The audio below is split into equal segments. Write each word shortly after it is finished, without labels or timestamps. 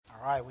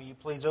All right, will you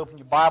please open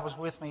your Bibles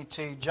with me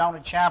to Jonah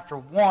chapter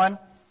 1.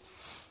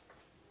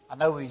 I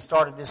know we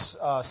started this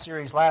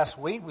series last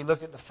week. We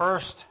looked at the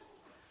first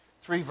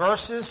 3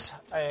 verses,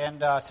 and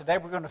today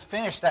we're going to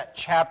finish that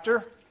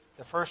chapter,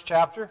 the first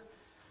chapter,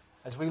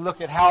 as we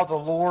look at how the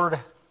Lord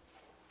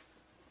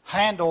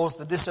handles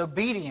the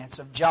disobedience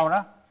of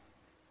Jonah,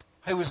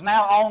 who is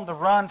now on the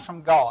run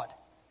from God.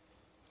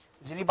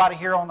 Is anybody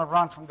here on the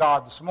run from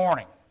God this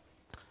morning?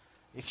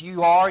 If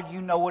you are,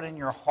 you know it in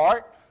your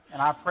heart.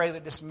 And I pray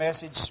that this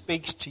message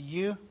speaks to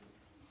you.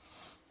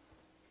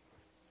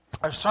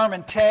 Our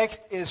sermon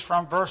text is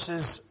from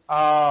verses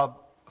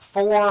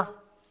 4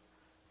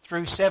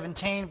 through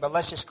 17, but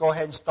let's just go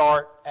ahead and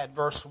start at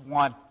verse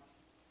 1.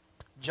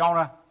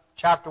 Jonah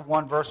chapter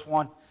 1, verse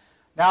 1.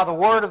 Now the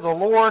word of the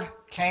Lord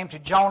came to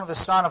Jonah the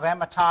son of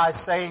Amittai,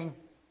 saying,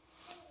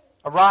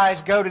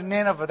 Arise, go to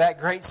Nineveh, that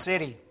great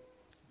city.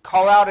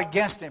 Call out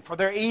against it, for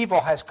their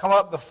evil has come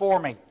up before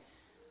me.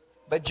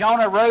 But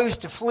Jonah rose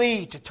to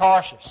flee to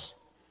Tarshish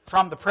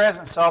from the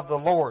presence of the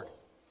Lord.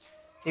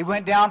 He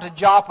went down to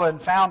Joppa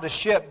and found a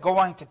ship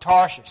going to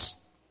Tarshish.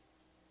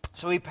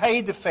 So he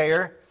paid the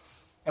fare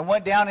and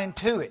went down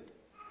into it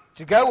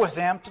to go with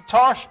them to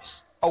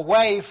Tarshish,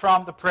 away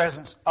from the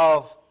presence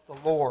of the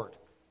Lord.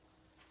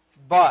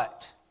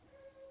 But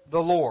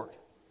the Lord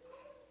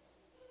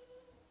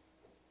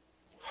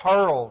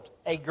hurled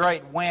a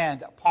great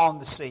wind upon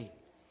the sea.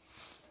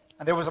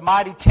 And there was a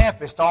mighty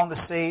tempest on the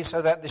sea,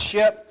 so that the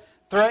ship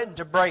threatened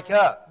to break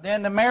up.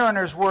 Then the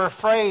mariners were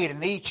afraid,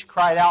 and each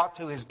cried out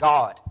to his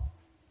God.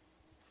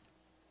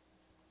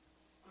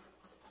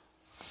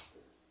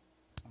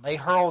 They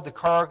hurled the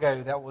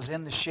cargo that was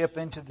in the ship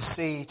into the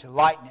sea to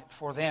lighten it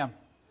for them.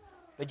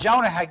 But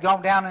Jonah had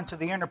gone down into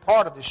the inner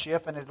part of the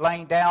ship and had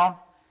lain down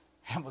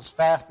and was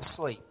fast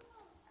asleep.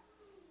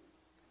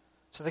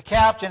 So the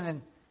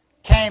captain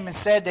came and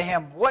said to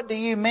him, What do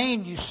you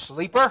mean, you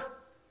sleeper?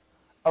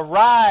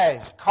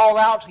 Arise, call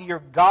out to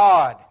your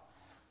God.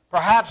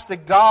 Perhaps the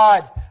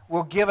God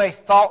will give a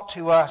thought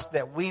to us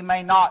that we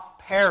may not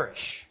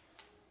perish.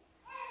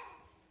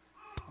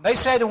 They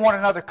said to one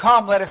another,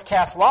 Come, let us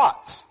cast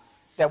lots,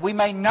 that we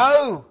may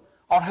know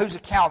on whose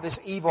account this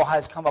evil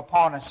has come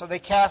upon us. So they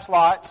cast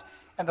lots,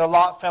 and the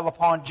lot fell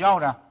upon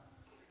Jonah.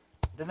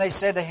 Then they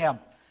said to him,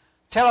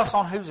 Tell us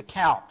on whose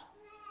account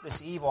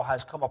this evil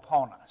has come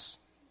upon us.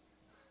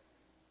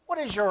 What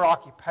is your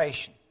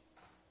occupation?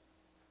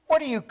 Where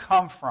do you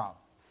come from?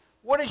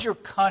 What is your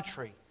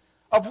country?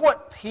 Of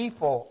what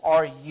people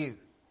are you?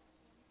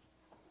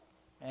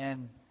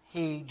 And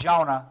he,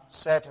 Jonah,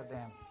 said to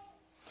them,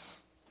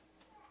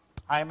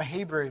 I am a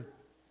Hebrew,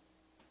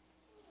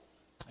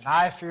 and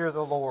I fear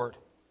the Lord,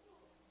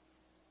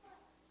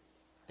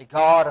 the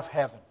God of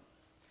heaven,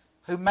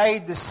 who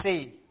made the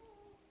sea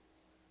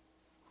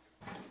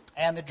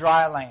and the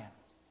dry land.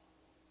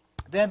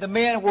 Then the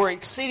men were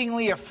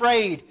exceedingly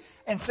afraid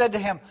and said to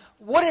him,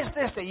 What is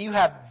this that you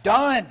have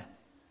done?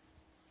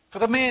 For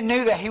the men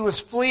knew that he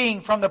was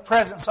fleeing from the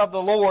presence of the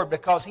Lord,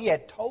 because he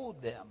had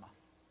told them.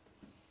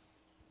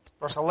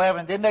 Verse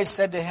 11, Then they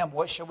said to him,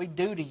 What shall we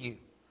do to you,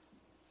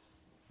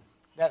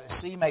 that the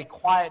sea may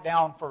quiet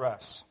down for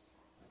us?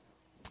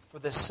 For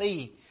the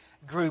sea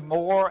grew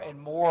more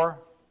and more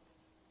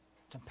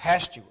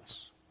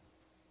tempestuous.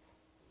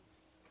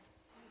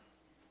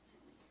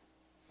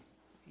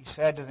 He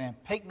said to them,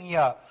 Pick me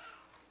up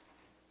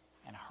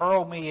and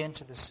hurl me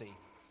into the sea.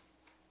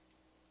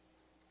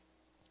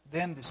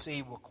 Then the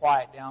sea will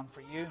quiet down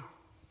for you.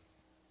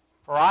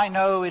 For I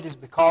know it is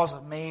because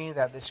of me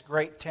that this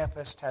great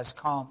tempest has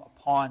come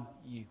upon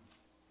you.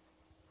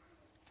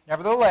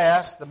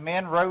 Nevertheless, the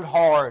men rowed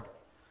hard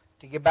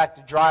to get back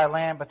to dry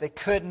land, but they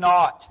could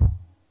not.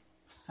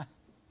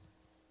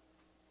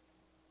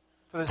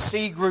 For the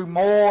sea grew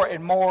more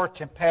and more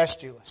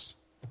tempestuous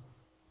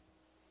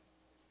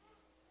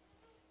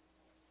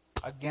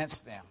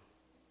against them.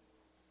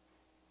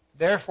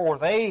 Therefore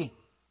they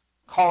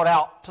called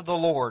out to the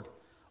Lord,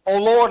 O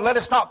Lord, let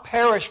us not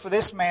perish for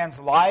this man's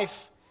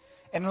life,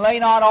 and lay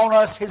not on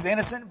us his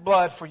innocent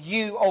blood, for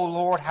you, O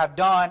Lord, have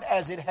done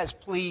as it has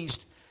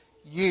pleased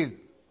you.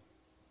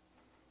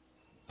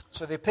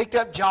 So they picked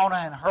up Jonah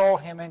and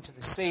hurled him into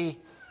the sea,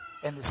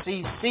 and the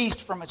sea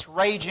ceased from its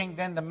raging.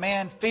 Then the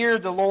men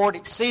feared the Lord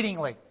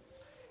exceedingly,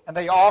 and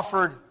they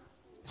offered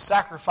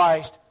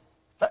sacrifice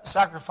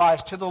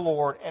to the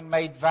Lord and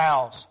made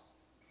vows.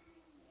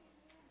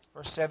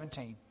 Verse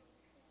 17.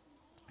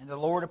 And the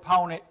Lord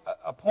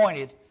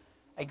appointed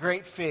a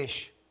great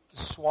fish to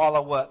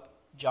swallow up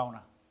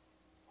Jonah.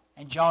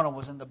 And Jonah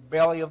was in the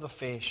belly of the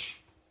fish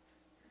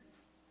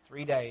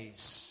 3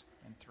 days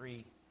and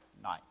 3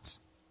 nights.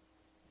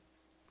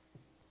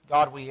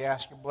 God, we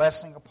ask your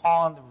blessing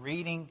upon the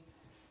reading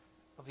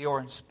of your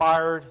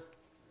inspired,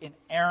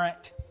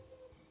 inerrant,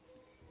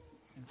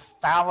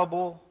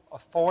 infallible,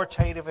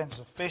 authoritative, and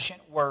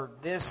sufficient word.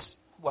 This,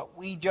 what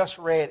we just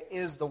read,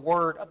 is the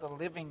word of the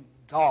living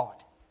God.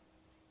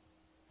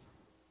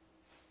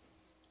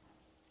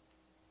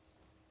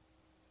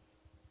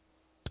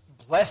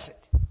 Bless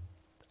it.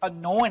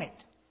 Anoint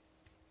it.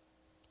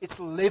 It's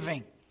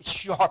living. It's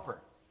sharper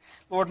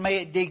Lord,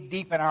 may it dig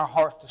deep in our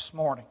hearts this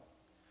morning.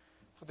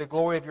 For the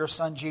glory of your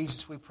Son,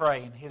 Jesus, we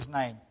pray in His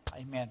name.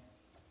 Amen.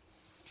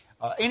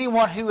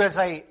 Anyone who is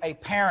a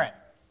parent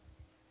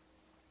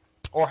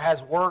or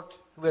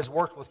who has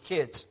worked with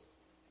kids,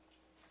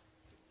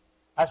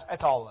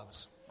 that's all of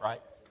us,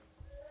 right?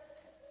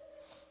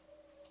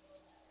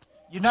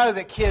 You know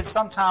that kids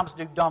sometimes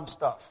do dumb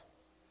stuff.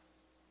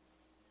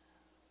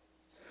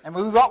 And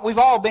we've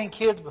all been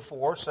kids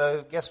before,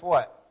 so guess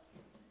what?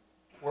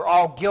 We're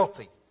all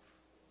guilty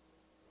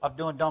of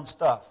doing dumb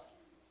stuff.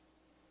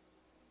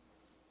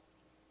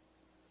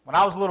 When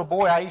I was a little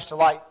boy, I used to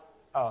like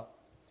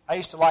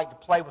to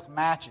play with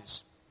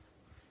matches.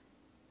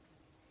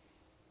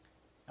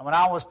 And when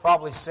I was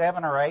probably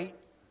 7 or 8,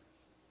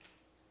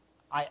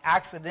 I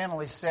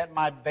accidentally set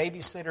my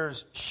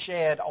babysitter's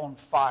shed on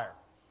fire.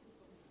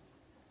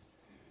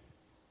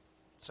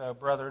 So,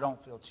 brother,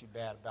 don't feel too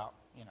bad about,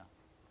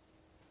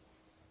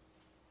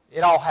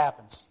 It all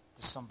happens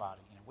to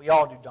somebody. We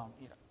all do dumb,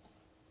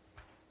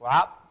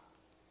 Well,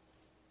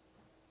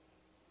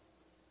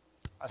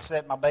 I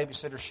set my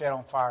babysitter's shed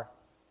on fire.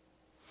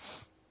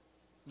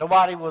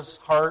 Nobody was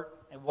hurt.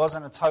 It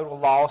wasn't a total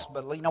loss.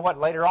 But you know what?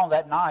 Later on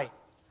that night,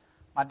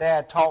 my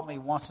dad taught me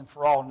once and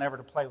for all never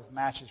to play with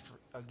matches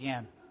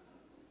again.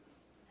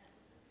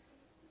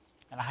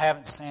 And I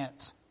haven't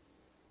since.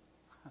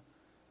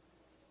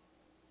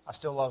 I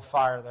still love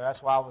fire, though.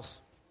 That's why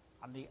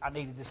I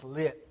needed this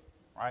lit,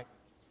 right?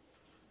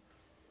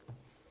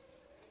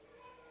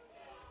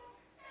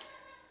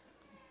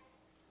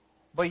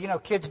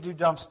 But, kids do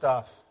dumb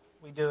stuff.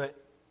 We do it.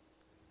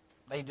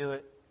 They do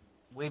it.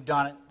 We've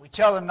done it. We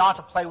tell them not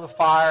to play with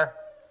fire.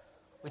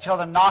 We tell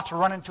them not to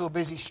run into a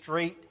busy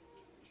street.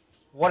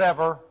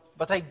 Whatever.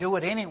 But they do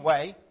it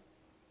anyway.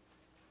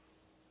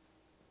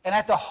 And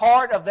at the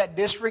heart of that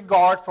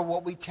disregard for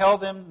what we tell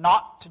them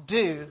not to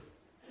do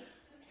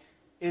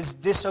is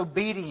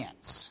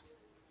disobedience.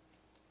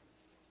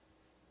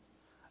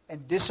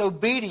 And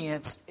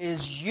disobedience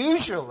is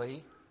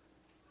usually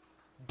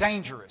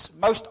dangerous.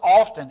 Most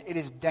often it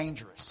is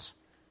dangerous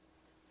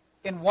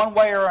in one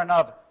way or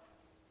another.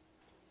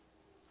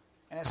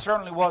 And it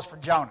certainly was for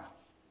Jonah.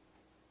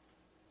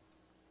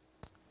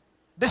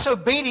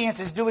 Disobedience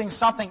is doing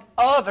something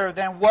other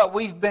than what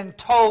we've been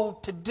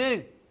told to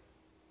do.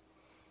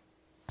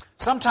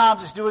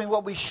 Sometimes it's doing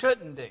what we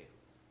shouldn't do.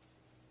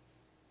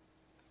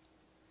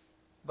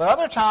 But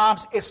other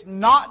times it's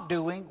not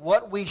doing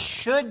what we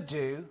should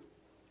do.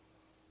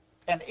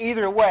 And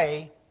either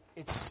way,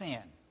 it's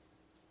sin.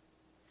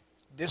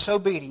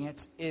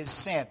 Disobedience is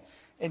sin.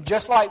 And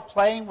just like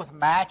playing with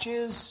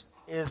matches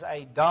is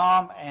a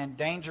dumb and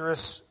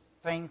dangerous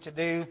thing to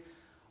do,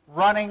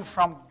 running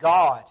from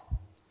God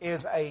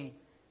is a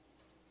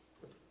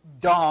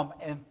dumb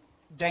and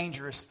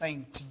dangerous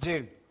thing to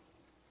do,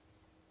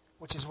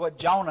 which is what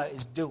Jonah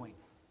is doing.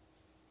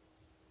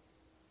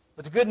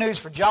 But the good news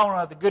for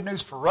Jonah, the good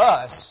news for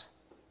us,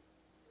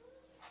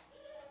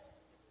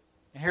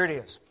 and here it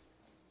is.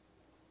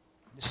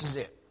 This is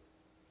it.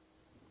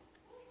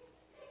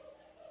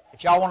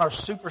 If y'all want a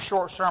super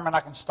short sermon, I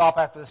can stop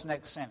after this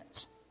next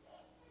sentence.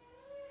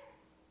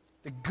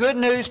 The good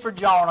news for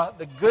Jonah,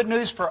 the good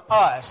news for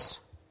us,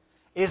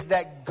 is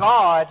that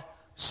God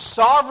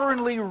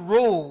sovereignly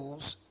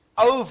rules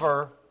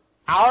over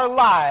our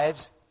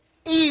lives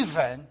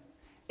even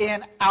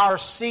in our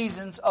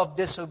seasons of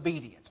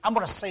disobedience. I'm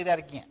going to say that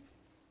again.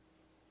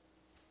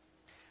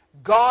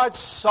 God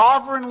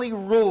sovereignly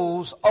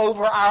rules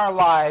over our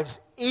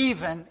lives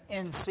even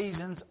in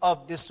seasons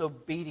of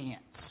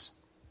disobedience.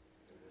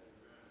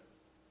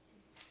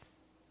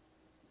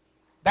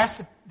 That's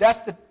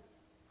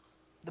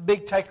the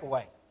big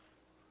takeaway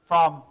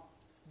from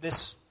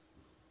this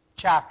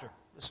chapter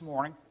this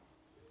morning.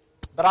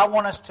 But I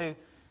want us to,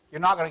 you're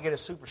not going to get a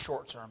super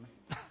short sermon.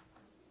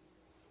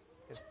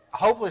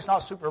 Hopefully it's not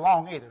super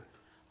long either.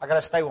 I got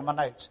to stay with my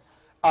notes.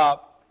 I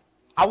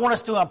want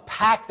us to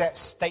unpack that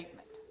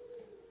statement.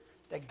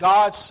 That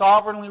God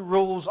sovereignly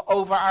rules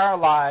over our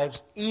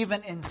lives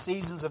even in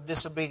seasons of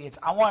disobedience.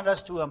 I want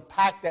us to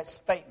unpack that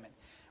statement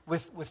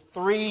with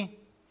three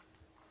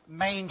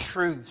main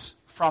truths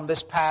from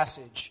this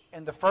passage.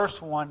 And the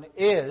first one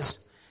is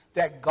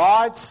that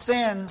God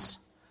sends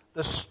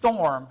the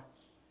storm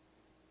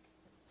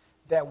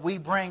that we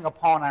bring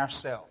upon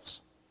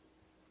ourselves.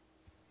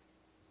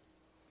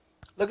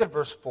 Look at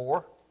verse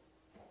 4.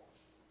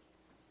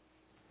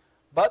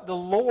 But the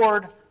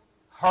Lord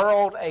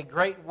hurled a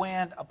great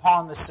wind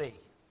upon the sea,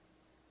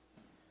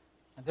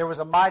 and there was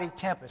a mighty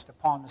tempest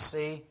upon the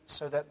sea,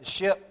 so that the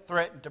ship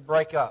threatened to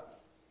break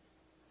up.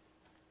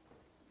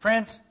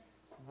 Friends,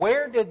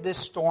 where did this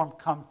storm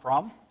come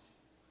from?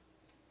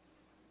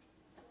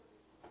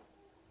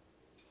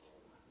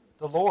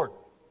 The Lord.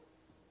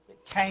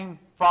 It came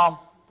from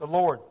the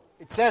Lord.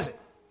 It says it.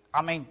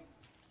 I mean,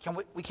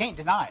 we can't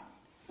deny it.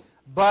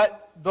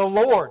 But the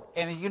Lord,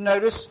 and you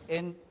notice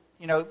you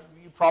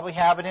probably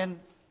have it in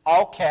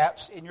all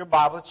caps in your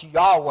Bible. It's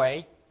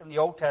Yahweh in the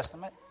Old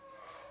Testament.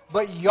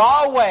 But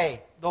Yahweh,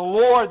 the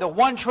Lord, the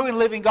one true and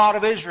living God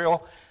of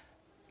Israel,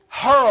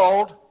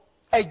 hurled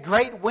a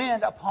great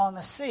wind upon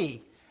the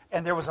sea,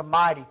 and there was a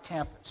mighty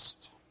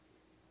tempest.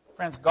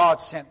 Friends, God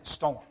sent the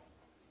storm.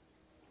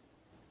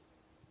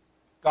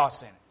 God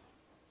sent it.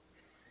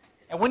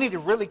 And we need to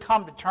really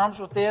come to terms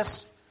with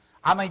this.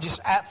 I mean,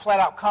 just flat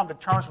out come to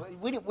terms with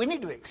it. We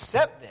need to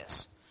accept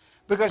this.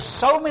 Because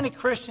so many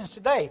Christians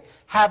today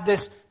have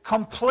this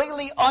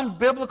completely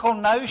unbiblical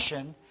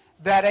notion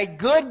that a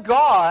good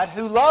God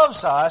who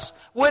loves us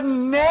would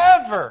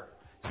never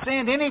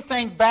send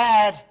anything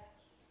bad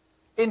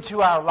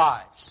into our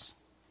lives.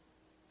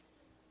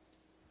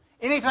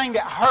 Anything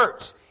that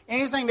hurts,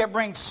 anything that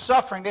brings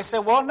suffering. They say,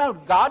 well, no,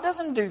 God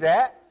doesn't do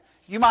that.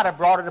 You might have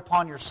brought it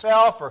upon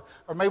yourself, or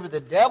maybe the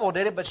devil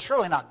did it, but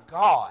surely not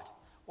God.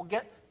 Well,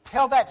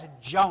 tell that to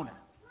Jonah.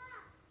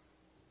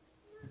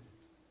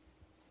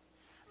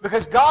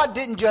 Because God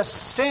didn't just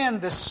send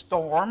the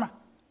storm,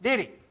 did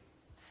He?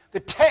 The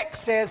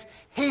text says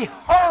He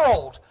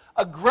hurled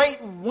a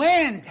great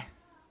wind.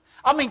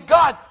 I mean,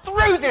 God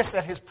threw this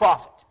at His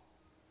prophet.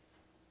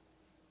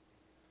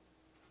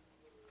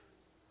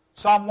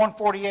 Psalm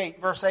 148,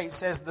 verse 8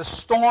 says, the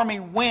stormy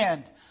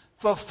wind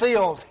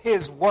fulfills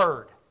His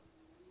word.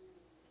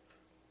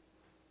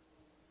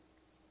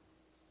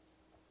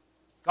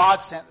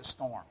 God sent the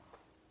storm.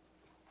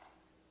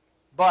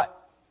 But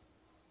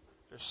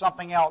there's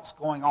something else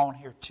going on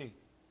here too,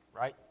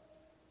 right?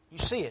 You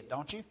see it,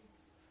 don't you?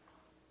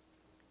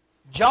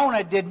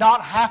 Jonah did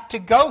not have to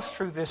go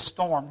through this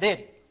storm, did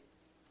he?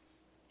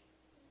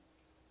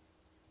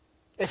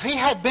 If he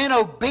had been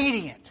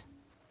obedient,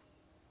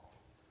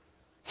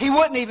 he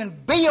wouldn't even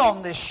be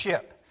on this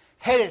ship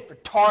headed for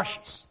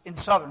Tarshish in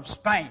southern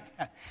Spain.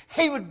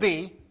 He would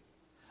be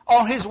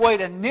on his way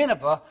to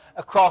Nineveh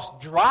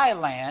across dry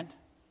land.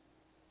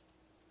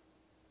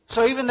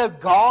 So even though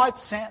God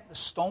sent the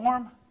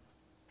storm,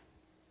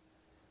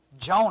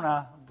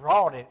 Jonah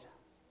brought it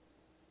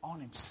on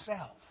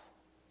himself.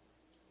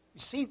 You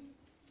see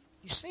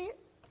it?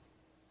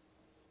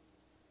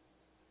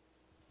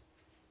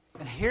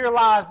 And here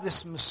lies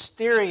this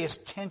mysterious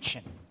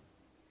tension.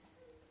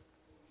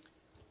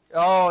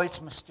 Oh,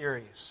 it's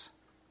mysterious.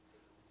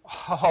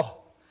 Oh,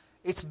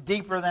 it's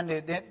deeper than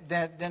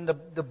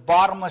the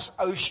bottomless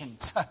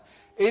oceans.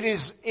 It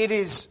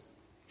is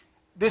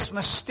this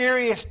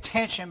mysterious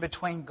tension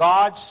between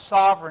God's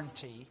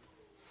sovereignty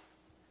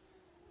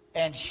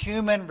and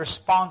human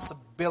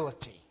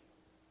responsibility.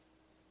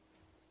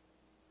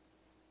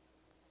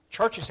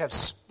 Churches have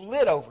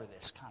split over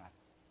this kind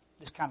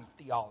of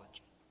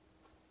theology.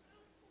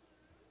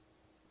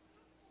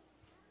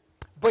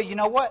 But you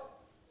know what?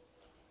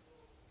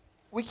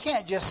 We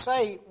can't just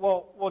say,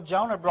 well,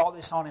 Jonah brought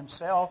this on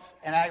himself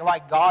and act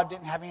like God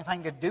didn't have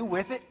anything to do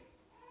with it.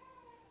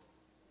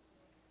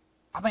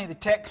 I mean, the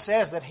text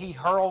says that he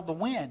hurled the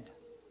wind,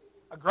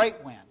 a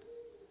great wind.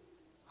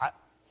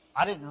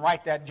 I didn't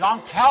write that.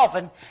 John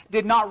Calvin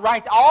did not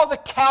write. All the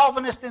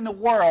Calvinists in the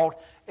world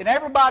and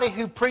everybody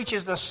who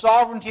preaches the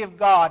sovereignty of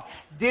God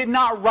did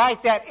not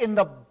write that in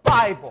the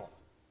Bible.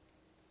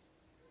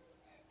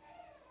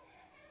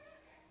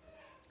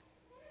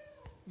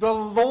 The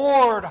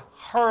Lord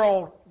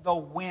hurled the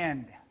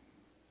wind.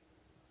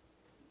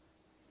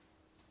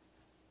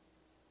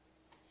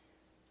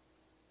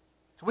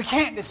 So we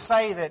can't just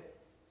say that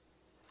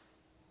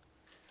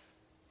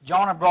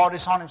Jonah brought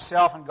this on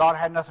himself and God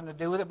had nothing to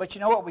do with it. But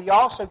you know what? We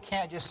also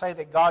can't just say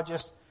that God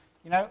just,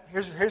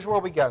 here's where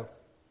we go.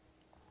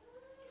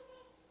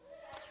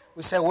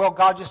 We say, well,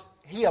 God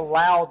He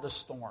allowed the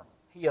storm.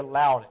 He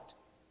allowed it.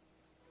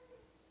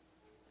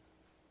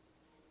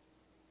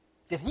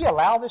 Did He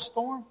allow this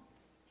storm?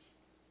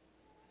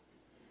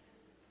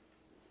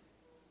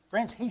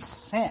 Friends, He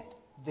sent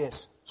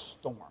this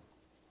storm.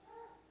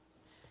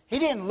 He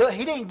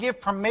didn't give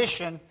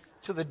permission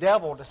to the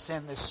devil to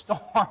send this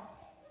storm.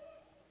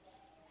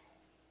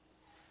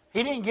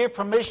 He didn't give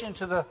permission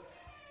to the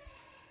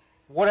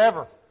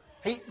whatever.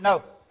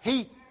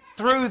 He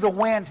threw the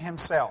wind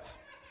Himself.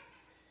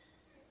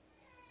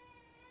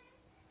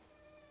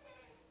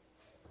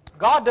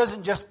 God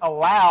doesn't just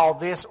allow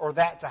this or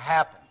that to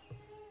happen.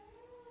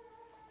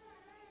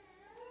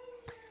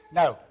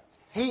 No,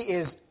 He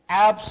is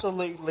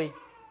absolutely,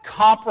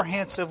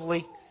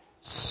 comprehensively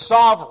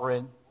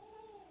sovereign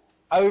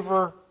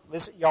over,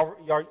 listen,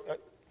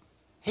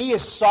 He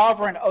is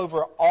sovereign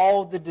over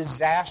all the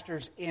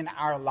disasters in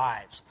our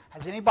lives.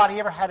 Has anybody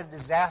ever had a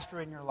disaster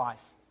in your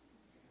life?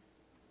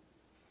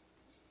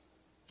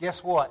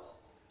 Guess what?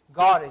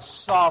 God is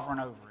sovereign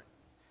over it.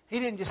 He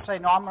didn't just say,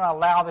 no, I'm going to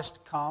allow this to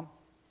come.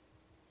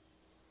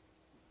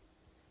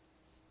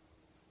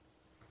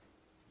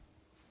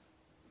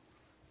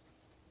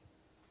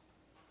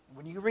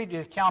 When you read the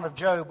account of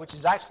Job, which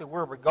is actually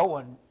where we're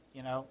going,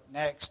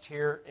 next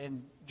here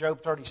in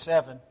Job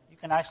 37, you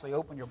can actually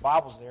open your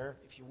Bibles there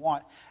if you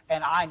want.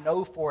 And I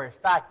know for a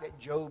fact that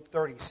Job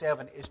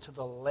 37 is to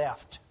the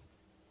left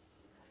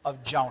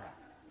of Jonah.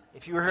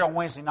 If you were here on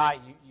Wednesday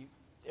night,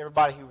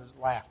 everybody who was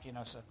laughed,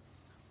 so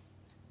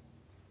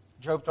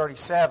Job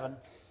 37.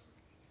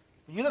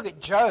 When you look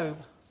at Job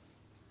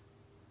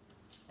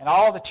and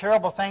all the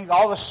terrible things,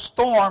 all the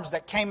storms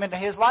that came into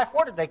his life,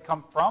 where did they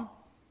come from?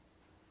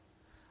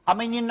 I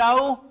mean, you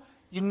know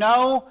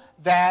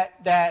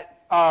that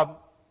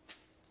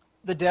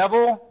the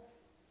devil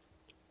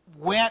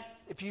went,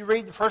 if you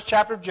read the first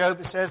chapter of Job,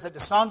 it says that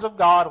the sons of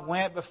God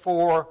went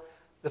before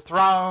the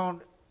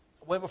throne,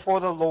 went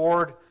before the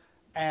Lord,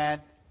 and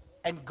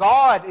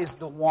God is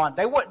the one.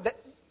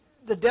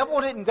 The devil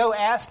didn't go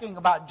asking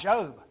about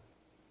Job.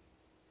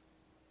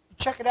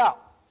 Check it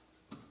out.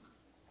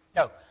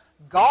 No,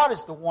 God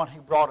is the one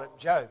who brought up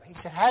Job. He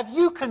said, have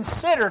you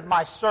considered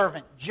my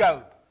servant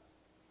Job?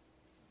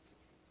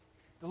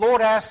 The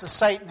Lord asked the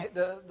Satan,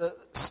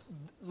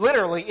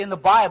 literally in the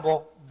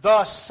Bible,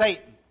 the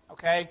Satan,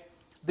 okay?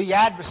 The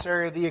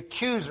adversary, the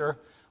accuser,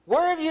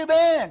 where have you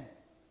been?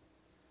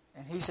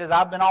 And he says,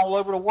 I've been all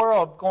over the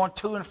world, going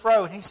to and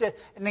fro. And he said,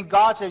 and then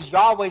God says,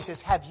 Yahweh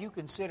says, have you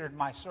considered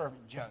my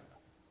servant Job?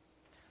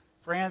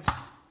 Friends,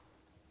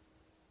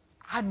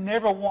 I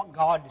never want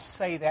God to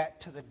say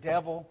that to the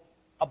devil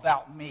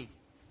about me.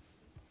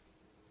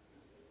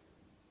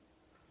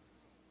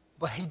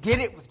 But he did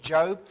it with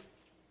Job.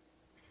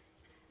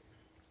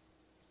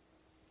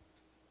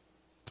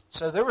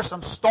 So there were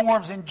some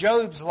storms in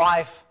Job's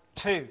life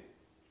too.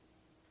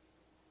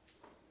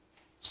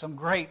 Some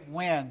great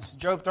winds.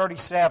 Job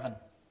 37,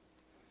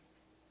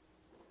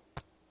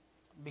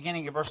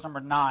 beginning of verse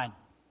number 9.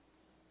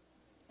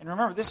 And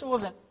remember, this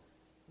wasn't,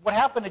 what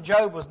happened to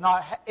Job was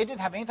not, it didn't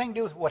have anything to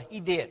do with what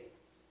he did.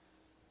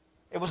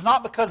 It was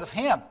not because of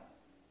him.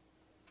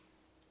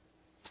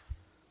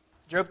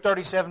 Job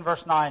 37,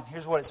 verse 9,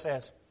 here's what it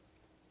says.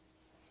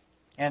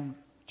 And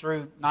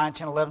through 9,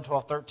 10, 11,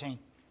 12, 13.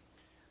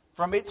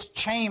 From its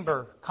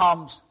chamber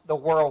comes the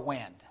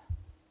whirlwind,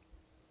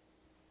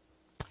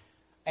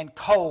 and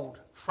cold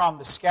from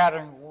the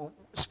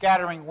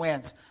scattering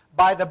winds.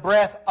 By the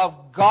breath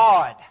of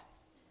God,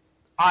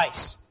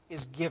 ice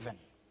is given,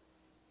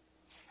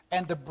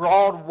 and the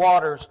broad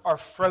waters are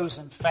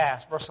frozen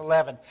fast. Verse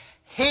 11.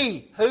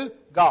 He, who?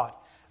 God,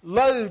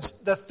 loads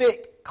the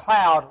thick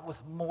cloud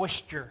with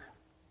moisture.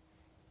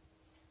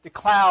 The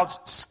clouds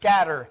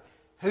scatter.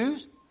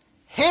 Whose?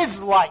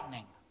 His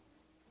lightning.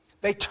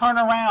 They turn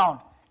around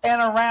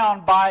and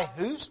around by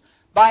whose?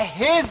 By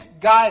His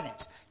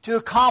guidance to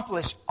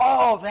accomplish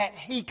all that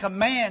He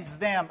commands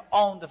them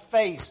on the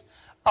face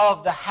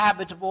of the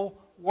habitable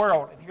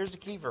world. And here's the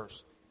key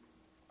verse.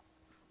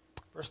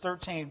 Verse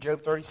 13 of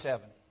Job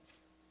 37.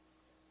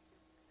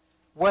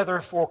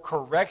 Whether for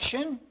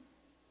correction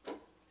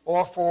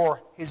or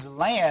for His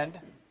land,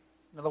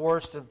 in other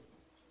words, to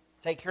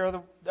take care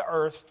of the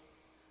earth,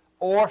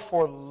 or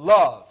for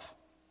love.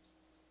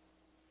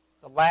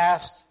 The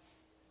last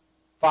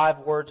 5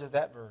 words of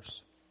that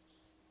verse.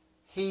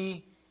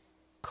 He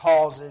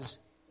causes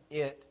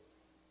it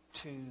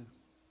to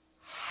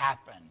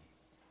happen.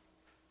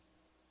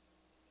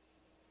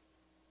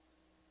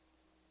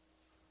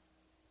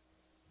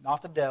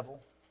 Not the devil.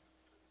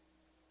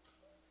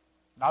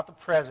 Not the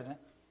president.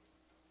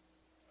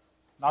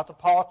 Not the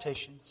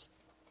politicians.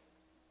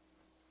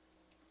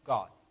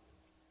 God.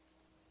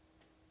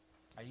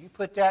 Now you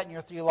put that in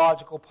your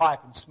theological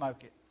pipe and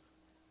smoke it.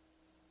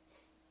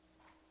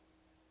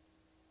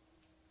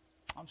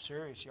 I'm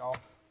serious, y'all.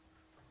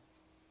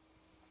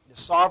 The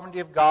sovereignty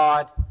of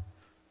God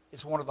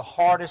is one of the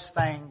hardest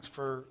things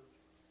for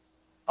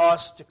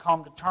us to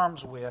come to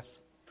terms with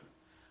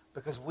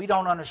because we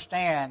don't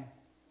understand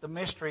the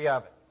mystery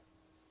of it.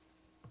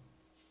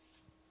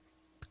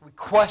 We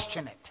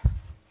question it.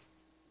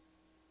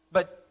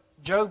 But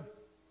Job,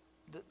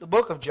 the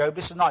book of Job,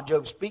 this is not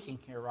Job speaking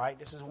here, right?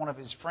 This is one of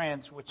his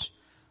friends,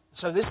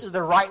 so this is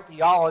the right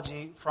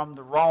theology from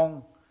the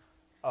wrong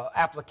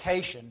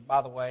application,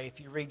 by the way, if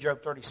you read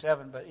Job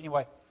 37. But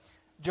anyway,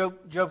 Job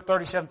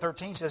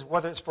 37:13 says,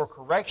 whether it's for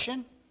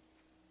correction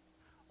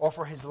or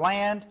for His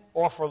land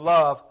or for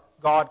love,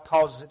 God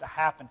causes it to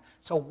happen.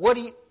 So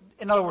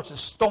in other words, the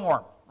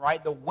storm,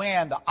 right? The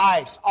wind, the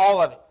ice,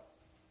 all of it.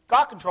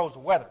 God controls the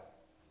weather.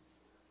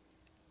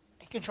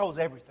 He controls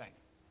everything.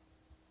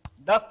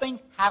 Nothing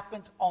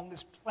happens on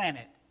this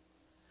planet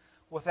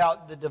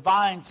without the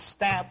divine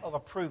stamp of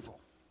approval.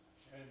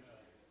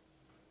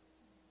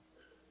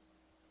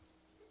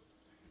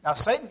 Now,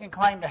 Satan can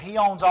claim that he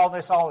owns all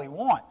this all he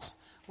wants.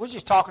 We're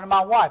just talking to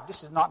my wife.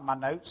 This is not in my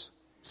notes.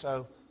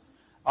 So,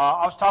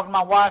 I was talking to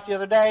my wife the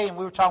other day, and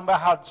we were talking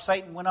about how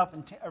Satan went up,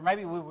 or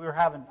maybe we were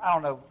having, I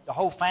don't know, the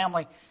whole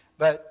family.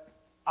 But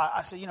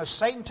I said,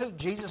 Satan took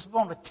Jesus up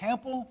on the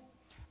temple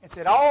and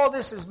said, all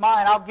this is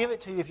mine. I'll give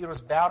it to you if you'll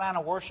just bow down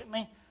and worship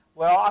me.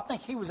 Well, I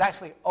think he was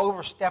actually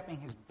overstepping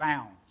his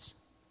bounds.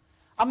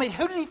 I mean,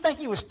 who did he think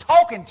he was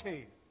talking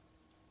to?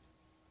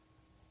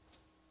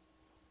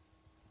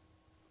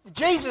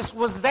 Jesus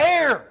was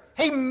there.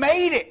 He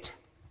made it.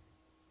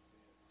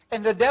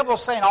 And the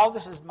devil's saying, all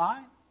this is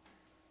mine.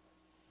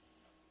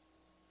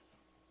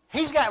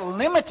 He's got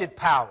limited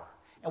power.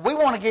 And we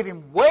want to give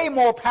him way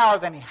more power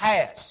than he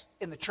has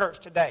in the church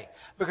today.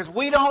 Because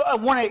we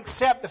don't want to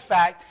accept the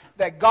fact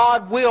that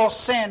God will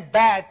send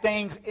bad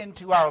things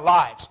into our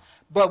lives.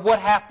 But what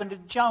happened to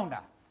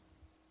Jonah?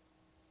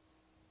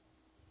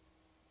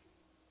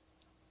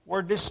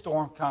 Where did this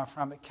storm come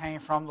from? It came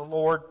from the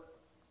Lord.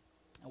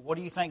 And what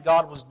do you think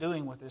God was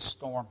doing with this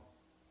storm?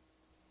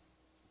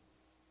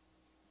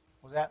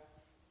 Was that?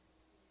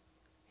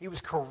 He was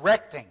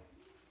correcting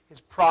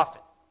his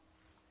prophet.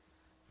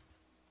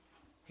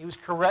 He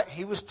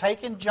was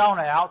taking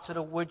Jonah out to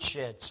the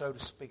woodshed, so to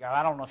speak.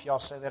 I don't know if y'all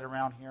say that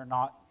around here or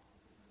not.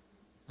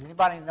 Does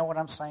anybody know what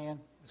I'm saying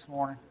this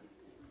morning?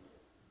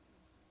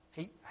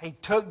 He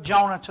took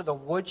Jonah to the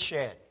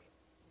woodshed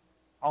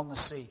on the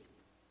sea.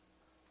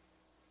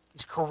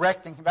 He's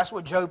correcting him. That's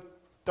what Job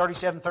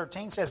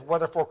 37:13 says.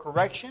 Whether for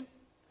correction,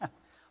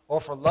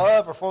 or for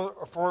love,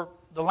 or for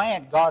the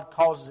land, God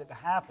causes it to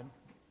happen.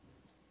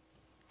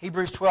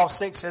 Hebrews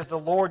 12:6 says, the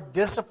Lord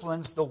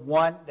disciplines the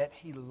one that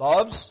He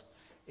loves.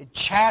 It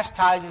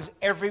chastises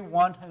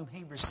everyone whom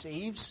He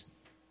receives.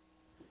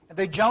 And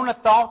though Jonah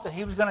thought that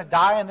he was going to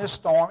die in this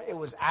storm, it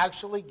was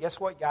actually, guess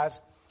what, guys?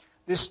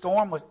 This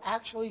storm was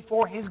actually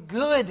for his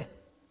good.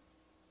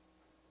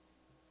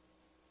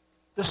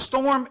 The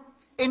storm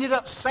ended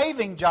up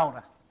saving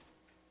Jonah.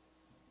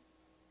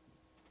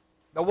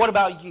 But what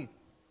about you?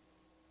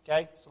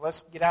 Okay, so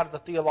let's get out of the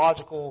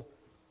theological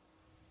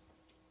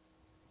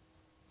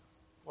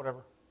whatever.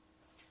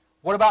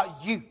 What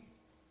about you?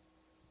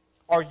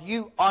 Are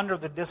you under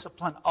the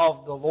discipline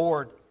of the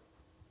Lord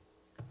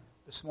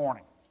this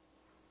morning?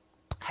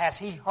 Has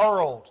He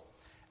hurled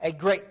a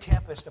great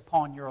tempest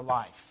upon your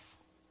life?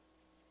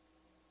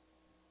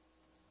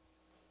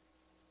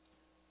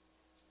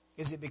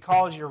 Is it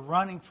because you're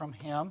running from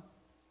Him,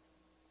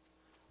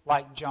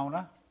 like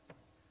Jonah?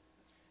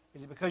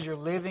 Is it because you're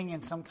living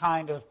in some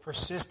kind of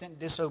persistent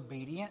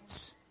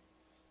disobedience?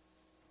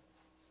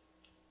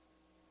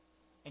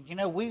 And you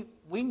know, we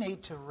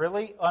need to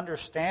really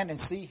understand and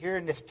see here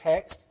in this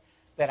text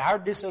that our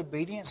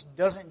disobedience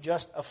doesn't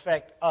just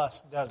affect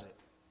us, does it?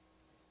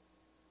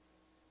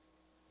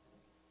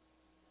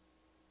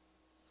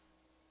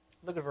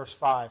 Look at verse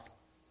 5.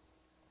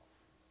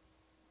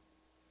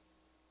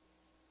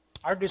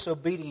 Our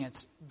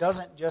disobedience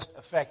doesn't just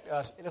affect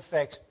us, it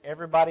affects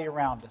everybody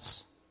around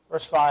us.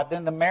 Verse 5,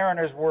 then the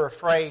mariners were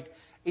afraid.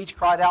 Each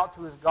cried out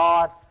to his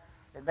God,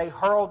 and they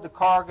hurled the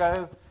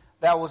cargo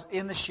that was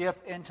in the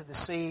ship into the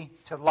sea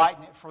to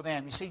lighten it for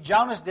them. You see,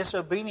 Jonah's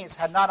disobedience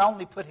had not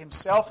only put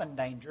himself in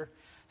danger,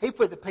 he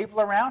put the people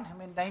around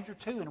him in danger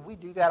too, and we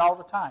do that all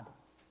the time.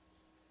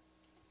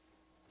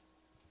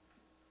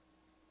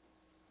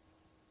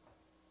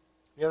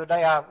 The other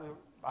day,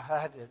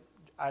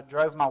 I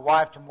drove my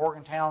wife to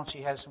Morgantown.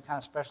 She had some kind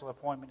of special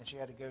appointment that she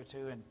had to go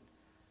to, and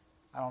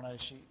I don't know,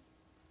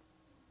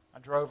 I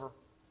drove her.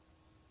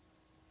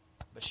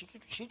 But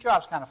she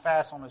drives kind of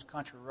fast on those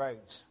country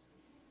roads.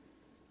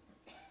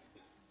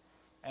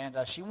 And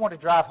she wanted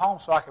to drive home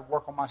so I could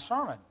work on my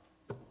sermon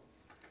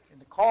in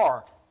the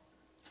car.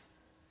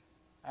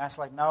 And I was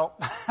like, no,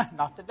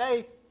 not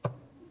today.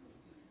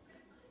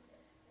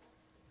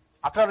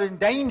 I felt in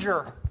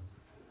danger.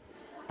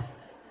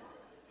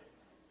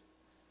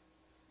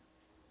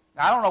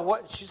 Now, I don't know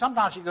what,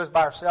 sometimes she goes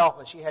by herself,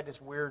 but she had this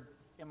weird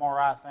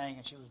MRI thing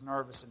and she was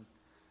nervous and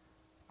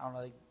I don't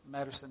know,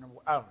 medicine,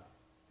 I don't know.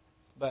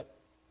 But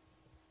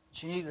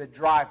she needed a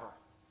driver.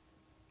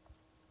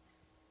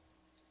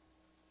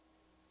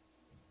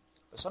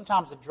 But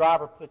sometimes the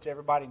driver puts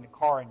everybody in the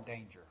car in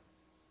danger.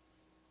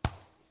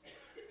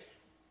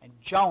 And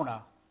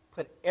Jonah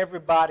put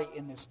everybody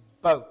in this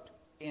boat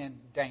in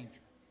danger.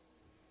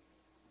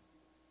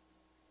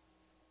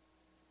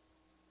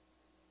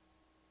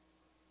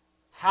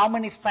 How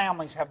many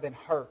families have been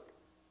hurt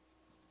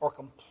or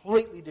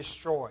completely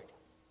destroyed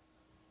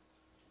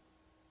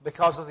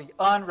because of the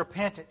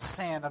unrepentant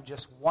sin of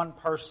just one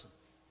person?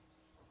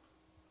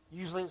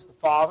 Usually it's the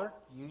father,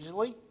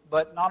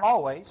 but not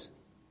always.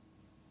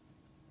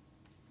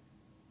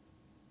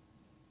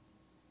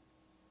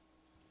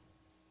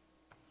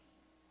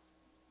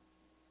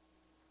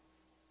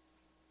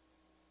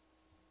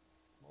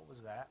 What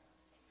was that?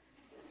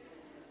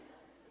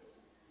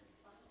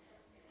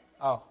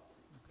 Oh.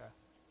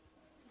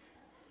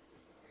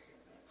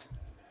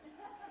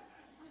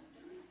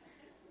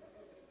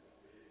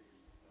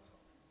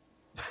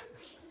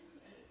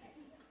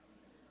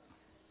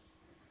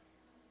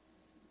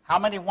 How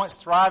many once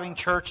thriving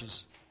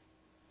churches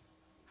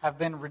have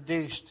been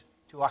reduced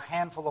to a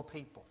handful of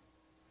people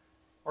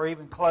or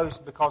even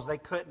closed because they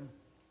couldn't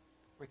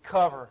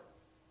recover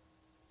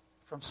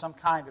from some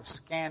kind of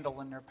scandal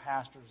in their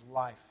pastor's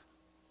life?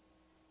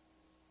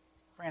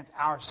 Friends,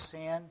 our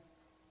sin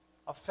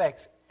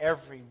affects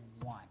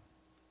everyone.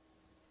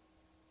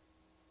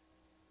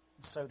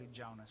 And so did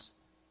Jonah's.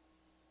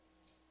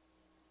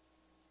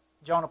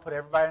 Jonah put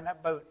everybody in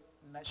that boat,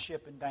 in that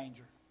ship, in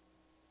danger.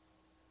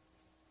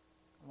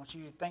 I want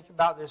you to think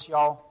about this,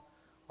 y'all.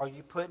 Are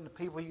you putting the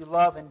people you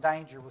love in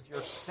danger with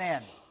your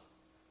sin?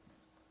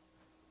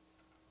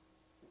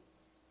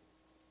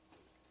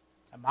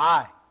 Am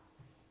I?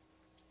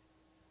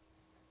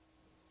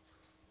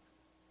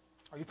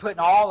 Are you putting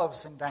all of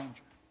us in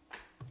danger?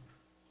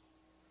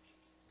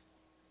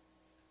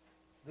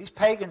 These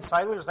pagan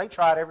sailors, they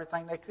tried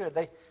everything they could.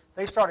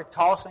 They started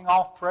tossing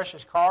off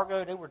precious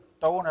cargo. They were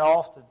throwing it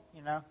off the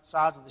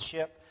sides of the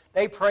ship.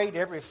 They prayed to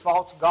every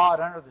false god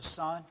under the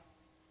sun.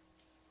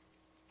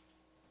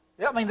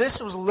 I mean,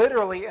 this was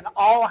literally an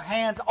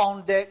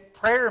all-hands-on-deck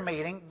prayer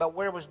meeting, but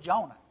where was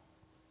Jonah?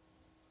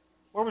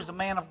 Where was the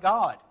man of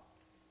God?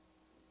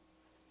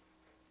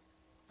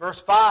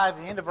 Verse 5,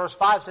 the end of verse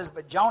 5 says,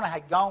 "But Jonah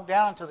had gone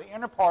down into the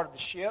inner part of the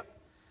ship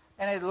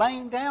and had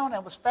lain down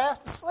and was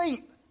fast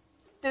asleep."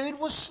 Dude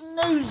was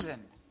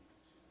snoozing.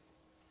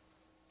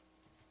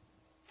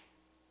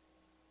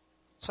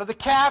 So the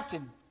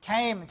captain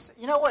came and said,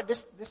 you know what,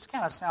 this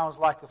kind of sounds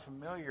like a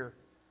familiar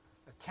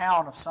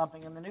account of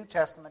something in the New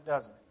Testament,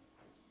 doesn't it?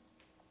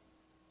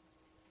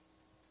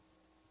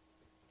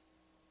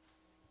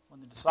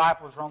 When the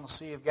disciples were on the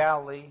Sea of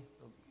Galilee,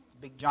 the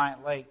big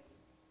giant lake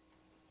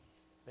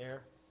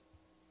there,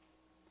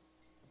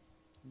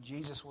 and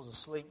Jesus was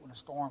asleep when a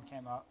storm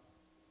came up.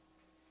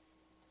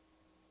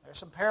 There's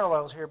some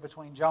parallels here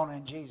between Jonah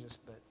and Jesus,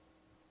 but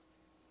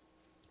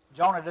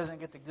Jonah doesn't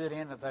get the good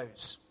end of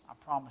those, I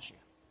promise you.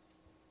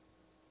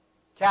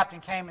 Captain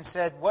came and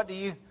said, What do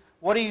you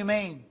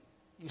mean,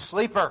 you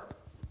sleeper?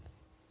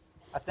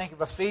 I think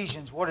of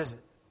Ephesians, what is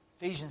it?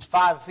 Ephesians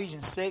 5,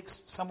 Ephesians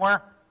 6,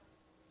 somewhere.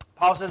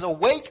 Paul says,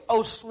 "Awake,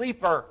 O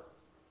sleeper."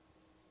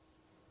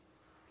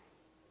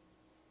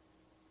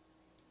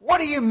 What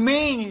do you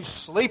mean, you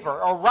sleeper?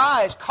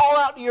 Arise, call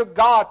out to your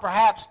God.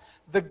 Perhaps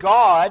the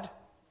God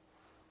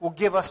will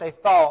give us a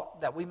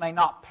thought that we may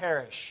not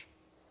perish.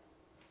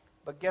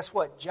 But guess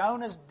what?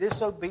 Jonah's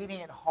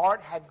disobedient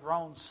heart had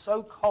grown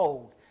so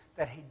cold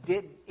that he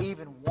didn't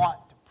even want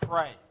to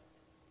pray.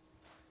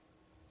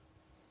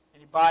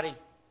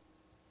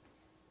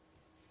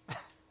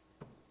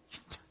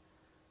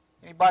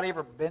 Anybody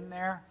ever been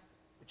there?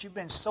 That you've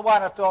been so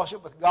out of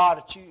fellowship with God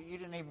that you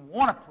didn't even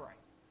want to pray.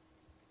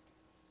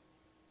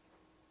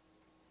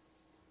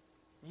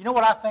 You know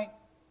what I think?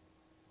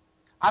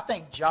 I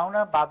think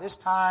Jonah, by this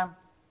time,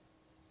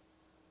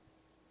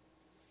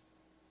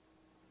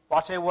 well,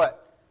 I'll tell you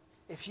what,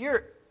 if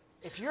you're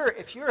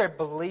a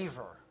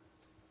believer,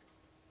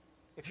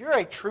 if you're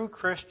a true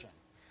Christian,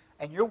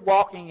 and you're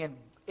walking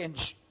in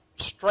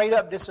straight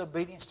up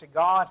disobedience to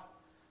God,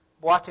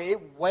 boy, I tell you,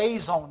 it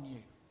weighs on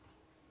you.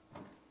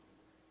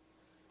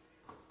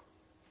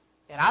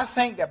 And I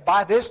think that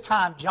by this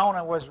time,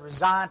 Jonah was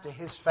resigned to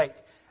his fate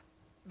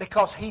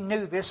because he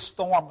knew this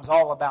storm was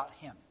all about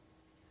him.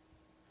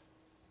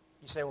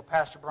 You say, well,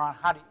 Pastor Brian,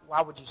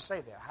 why would you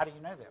say that? How do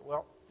you know that?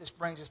 Well, this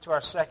brings us to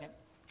our second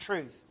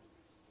truth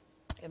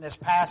in this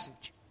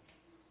passage.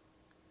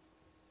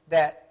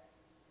 That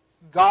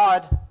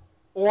God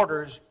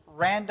orders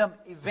random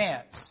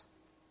events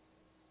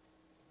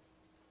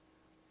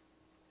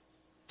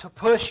to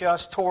push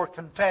us toward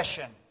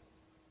confession.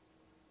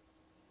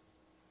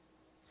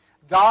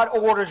 God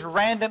orders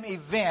random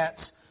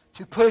events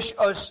to push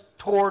us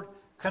toward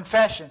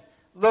confession.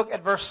 Look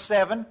at verse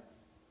 7.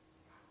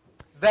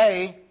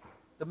 They,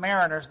 the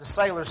mariners, the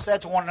sailors,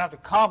 said to one another,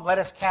 "Come, let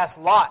us cast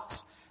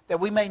lots, that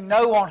we may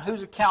know on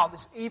whose account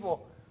this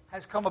evil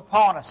has come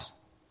upon us."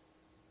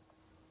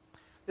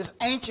 This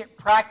ancient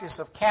practice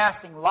of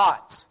casting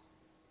lots,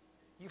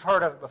 you've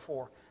heard of it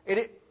before.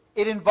 It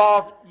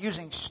involved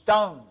using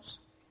stones,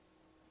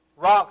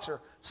 rocks,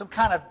 or some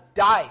kind of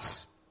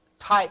dice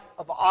type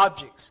of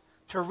objects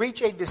to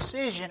reach a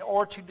decision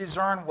or to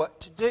discern what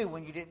to do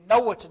when you didn't know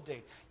what to do.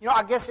 You know,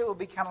 I guess it would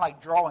be kind of like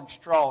drawing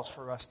straws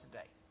for us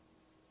today.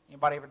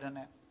 Anybody ever done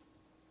that?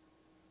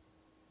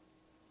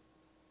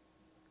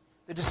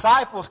 The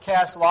disciples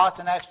cast lots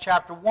in Acts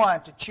chapter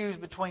 1 to choose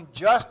between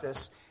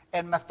Justus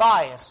and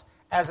Matthias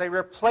as a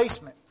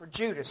replacement for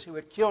Judas, who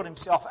had killed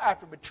himself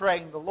after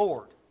betraying the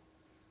Lord.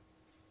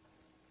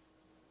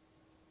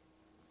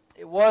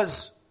 It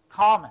was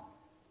common.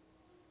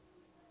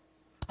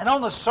 And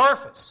on the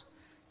surface,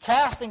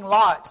 casting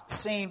lots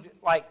seemed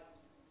like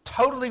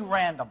totally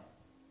random.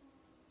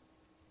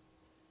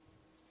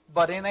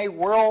 But in a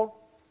world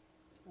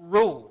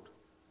ruled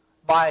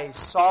by a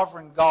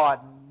sovereign God,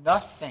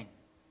 nothing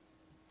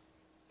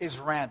is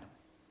random.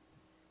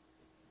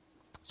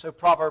 So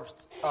Proverbs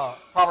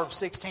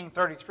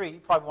 16:33, you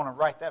probably want to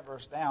write that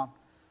verse down.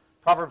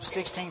 Proverbs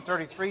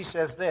 16:33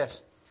 says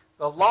this,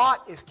 "The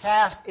lot is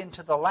cast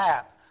into the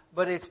lap,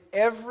 but its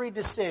every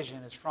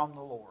decision is from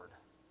the Lord."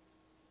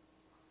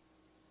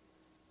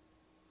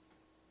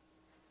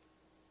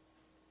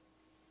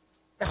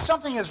 As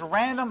something as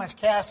random as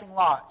casting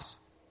lots.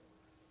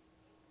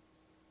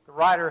 The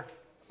writer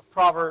of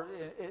Proverbs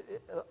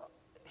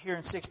here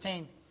in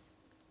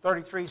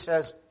 16:33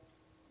 says,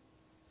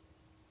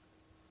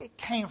 it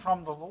came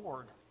from the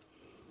Lord.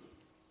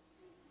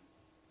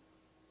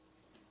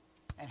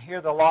 And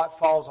here the lot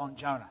falls on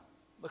Jonah.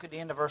 Look at the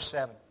end of verse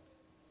 7.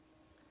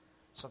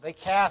 So they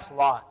cast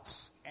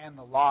lots, and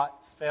the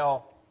lot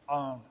fell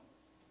on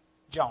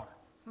Jonah.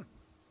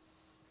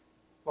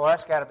 Well,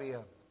 that's got to be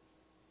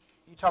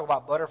you talk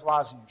about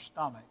butterflies in your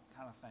stomach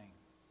kind of thing.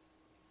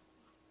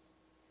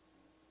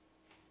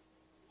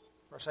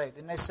 Verse 8,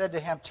 then they said to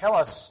him, "Tell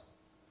us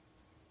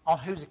on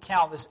whose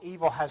account this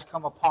evil has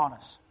come upon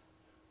us."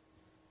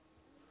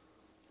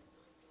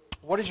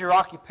 What is your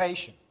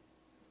occupation?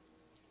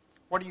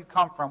 Where do you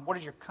come from? What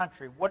is your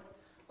country? What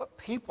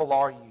people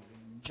are you?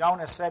 And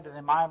Jonah said to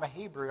them, I am a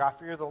Hebrew. I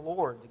fear the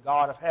Lord, the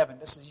God of heaven.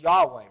 This is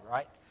Yahweh,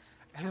 right?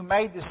 Who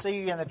made the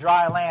sea and the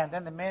dry land.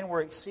 Then the men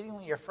were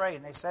exceedingly afraid,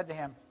 and they said to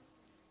him,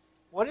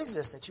 what is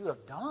this that you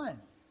have done?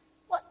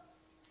 What?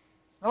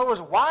 In other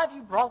words, why have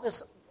you brought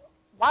this?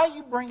 Why are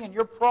you bringing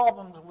your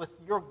problems with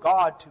your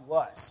God to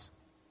us?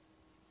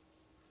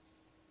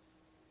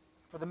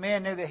 For the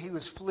men knew that he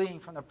was fleeing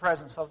from the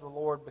presence of the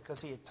Lord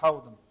because he had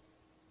told them.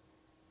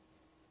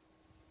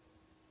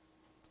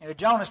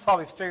 Jonah's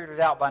probably figured it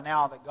out by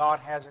now that God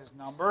has his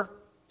number.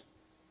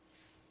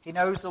 He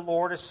knows the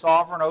Lord is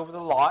sovereign over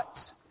the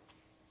lots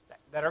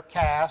that are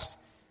cast,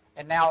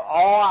 and now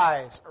all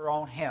eyes are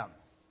on him.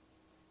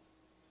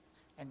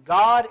 And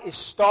God is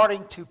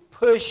starting to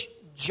push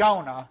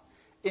Jonah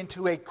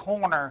into a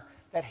corner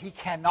that he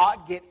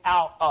cannot get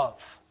out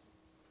of.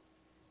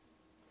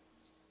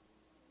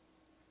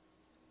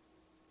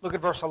 Look at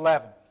verse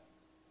 11.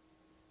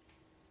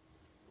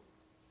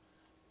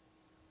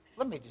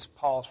 Let me just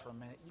pause for a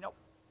minute.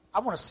 I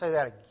want to say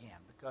that again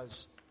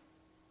because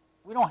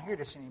we don't hear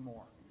this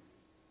anymore.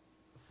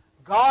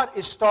 God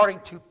is starting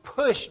to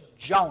push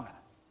Jonah.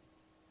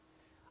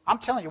 I'm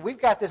telling you,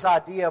 we've got this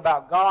idea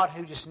about God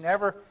who just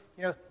never,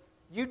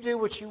 you do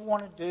what you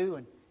want to do,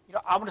 and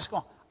I'm just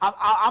going.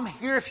 I'm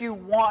here if you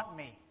want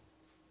me.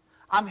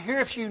 I'm here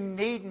if you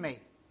need me.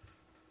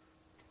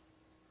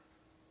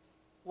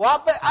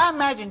 Well, I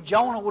imagine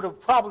Jonah would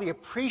have probably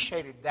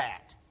appreciated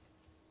that.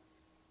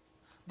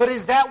 But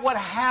is that what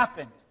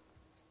happened?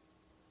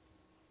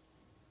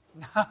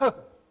 No.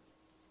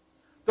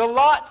 The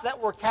lots that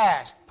were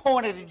cast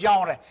pointed to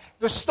Jonah.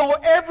 The storm,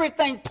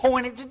 everything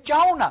pointed to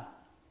Jonah.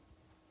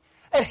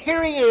 And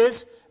here he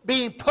is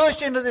being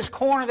pushed into this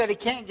corner that he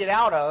can't get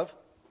out of.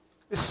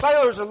 The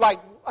sailors are like,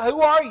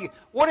 who are you?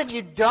 What have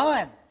you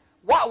done?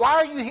 Why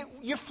are you here?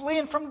 You're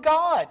fleeing from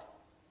God.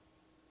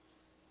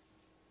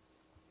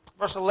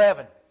 Verse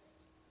 11.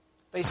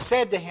 They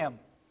said to him,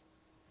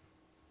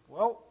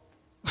 well,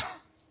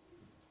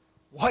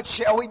 what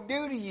shall we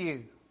do to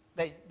you?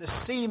 The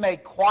sea may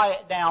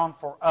quiet down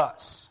for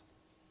us.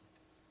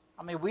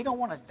 I mean, we don't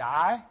want to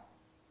die.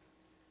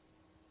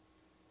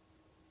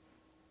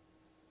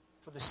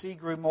 For the sea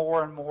grew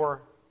more and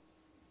more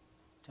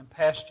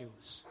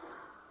tempestuous.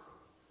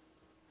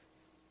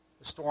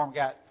 The storm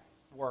got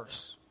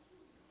worse.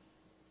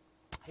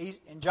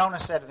 And Jonah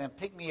said to them,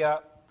 pick me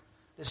up,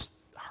 just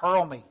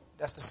hurl me.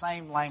 That's the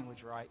same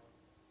language, right?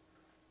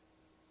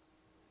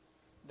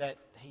 That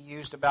he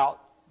used about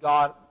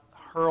God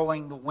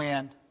hurling the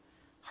wind.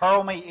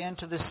 Hurl me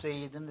into the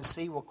sea, then the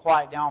sea will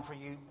quiet down for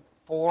you.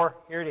 For,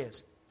 here it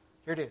is.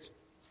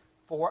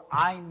 For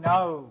I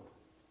know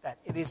that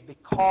it is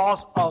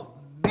because of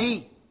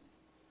me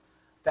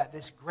that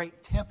this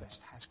great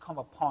tempest has come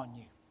upon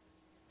you.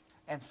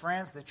 And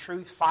friends, the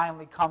truth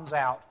finally comes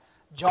out.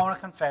 Jonah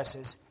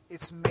confesses,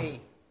 it's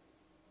me.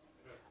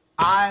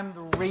 I'm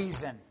the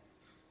reason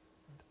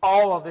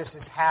all of this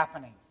is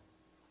happening.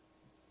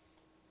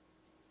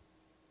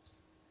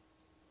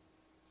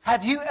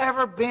 Have you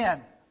ever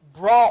been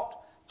brought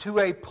to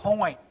a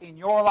point in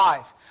your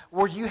life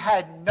where you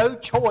had no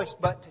choice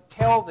but to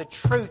tell the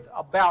truth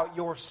about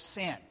your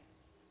sin?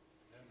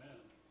 Amen.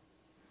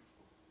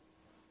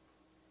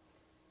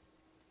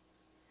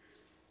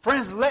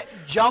 Friends, let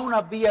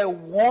Jonah be a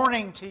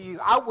warning to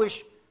you. I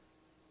wish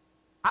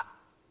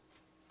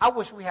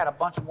we had a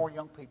bunch of more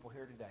young people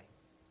here today.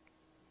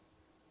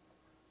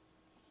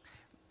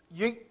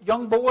 You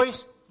young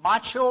boys, my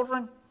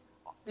children,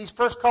 these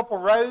first couple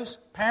rows,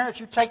 parents,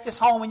 you take this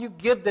home and you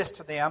give this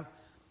to them.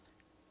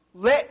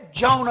 Let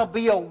Jonah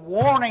be a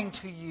warning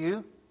to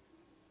you.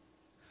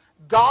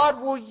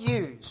 God will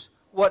use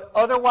what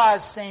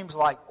otherwise seems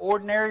like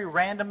ordinary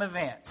random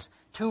events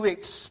to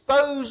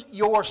expose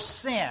your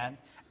sin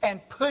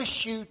and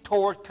push you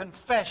toward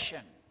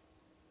confession.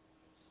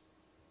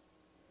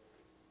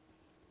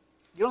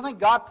 You don't think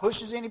God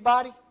pushes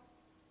anybody?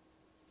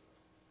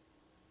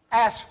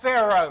 Ask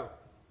Pharaoh.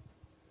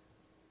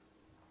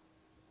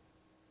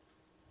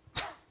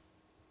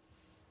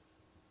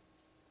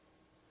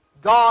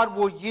 God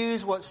will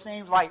use what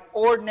seems like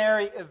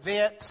ordinary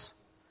events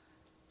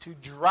to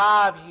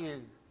drive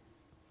you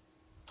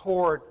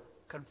toward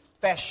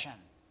confession.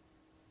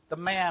 The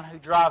man who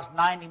drives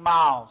 90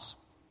 miles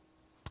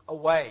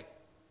away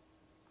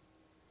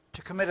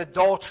to commit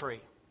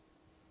adultery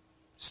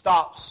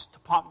stops to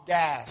pump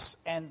gas,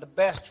 and the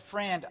best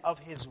friend of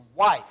his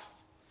wife,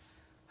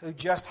 who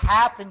just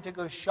happened to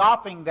go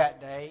shopping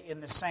that day in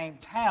the same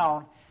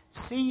town,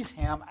 sees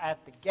him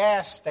at the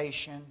gas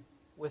station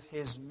with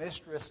his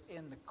mistress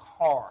in the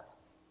car.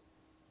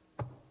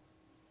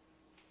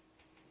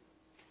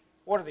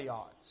 What are the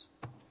odds?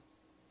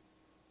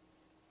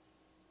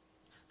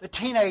 The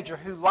teenager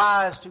who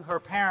lies to her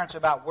parents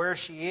about where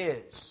she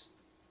is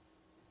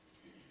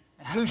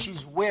and who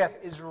she's with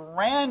is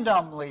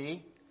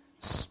randomly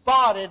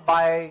spotted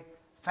by a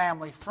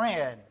family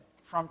friend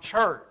from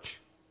church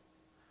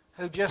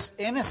who just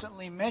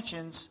innocently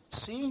mentions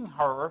seeing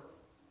her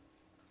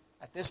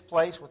at this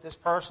place with this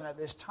person at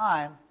this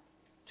time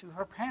to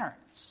her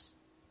parents.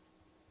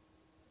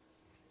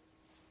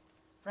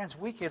 Friends,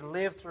 we could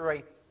live through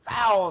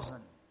 1,000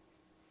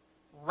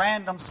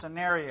 random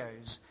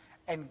scenarios,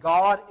 and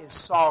God is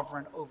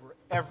sovereign over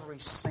every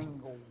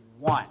single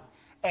one.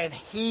 And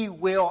He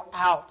will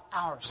out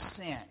our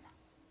sin.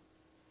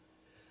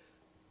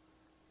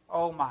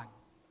 Oh my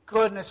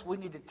goodness, we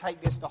need to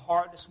take this to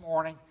heart this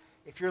morning.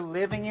 If you're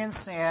living in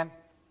sin,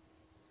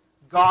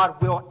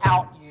 God will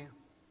out you.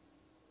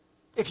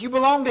 If you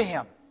belong to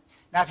Him.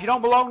 Now, if you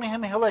don't belong to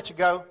Him, He'll let you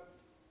go.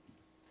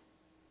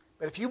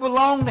 But if you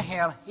belong to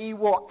Him, He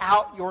will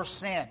out your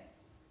sin.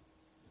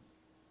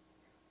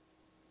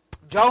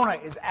 Jonah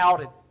is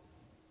outed.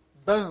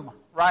 Boom,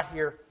 right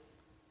here.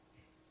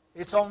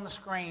 It's on the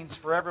screens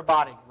for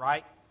everybody,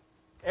 right?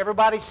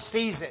 Everybody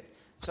sees it.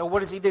 So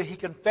what does he do? He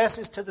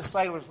confesses to the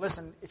sailors,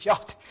 listen, if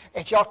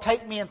y'all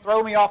take me and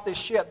throw me off this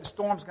ship, the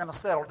storm's going to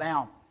settle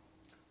down.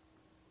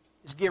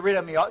 Just get rid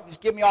of me.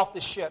 Just get me off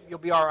this ship. You'll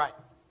be all right.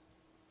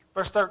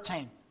 Verse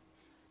 13.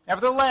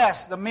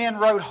 Nevertheless, the men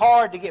rowed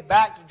hard to get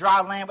back to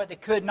dry land, but they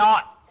could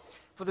not.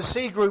 For the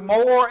sea grew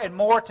more and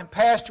more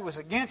tempestuous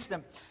against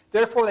them.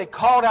 Therefore they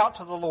called out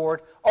to the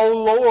Lord,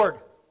 O Lord.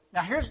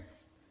 Now here's,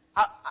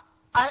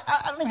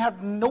 I don't even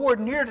have nowhere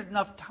near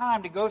enough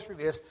time to go through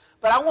this,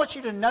 but I want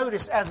you to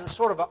notice as a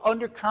sort of an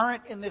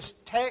undercurrent in this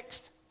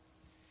text,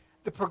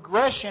 the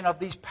progression of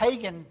these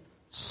pagan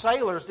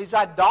sailors, these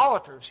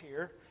idolaters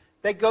here.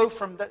 They go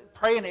from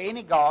praying to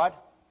any god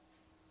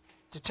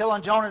to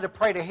telling Jonah to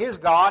pray to his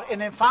God, and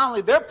then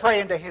finally they're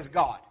praying to his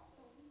God.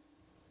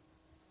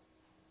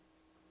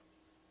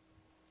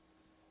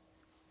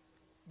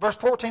 Verse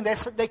 14,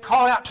 they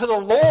call out to the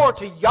Lord,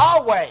 to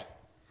Yahweh.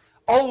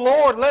 O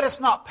Lord, let us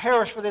not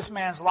perish for this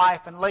man's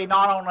life, and lay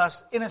not on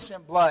us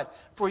innocent blood.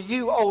 For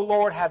you, O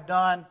Lord, have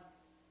done...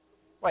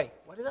 Wait,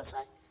 what does that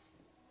say?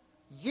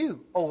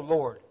 You, O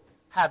Lord,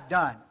 have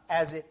done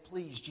as it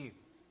pleased you.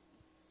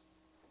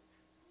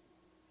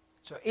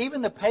 So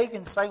even the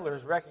pagan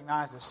sailors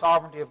recognize the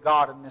sovereignty of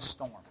God in this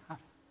storm. And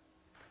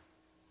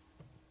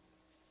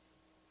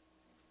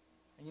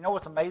you know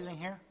what's amazing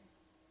here?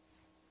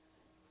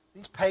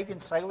 These pagan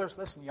sailors,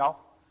 listen y'all,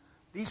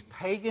 these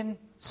pagan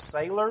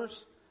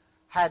sailors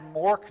had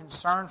more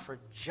concern for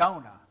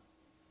Jonah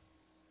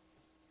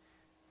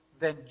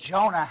than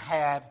Jonah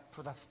had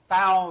for the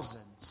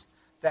thousands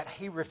that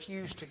he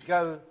refused to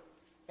go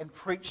and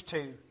preach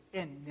to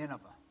in Nineveh.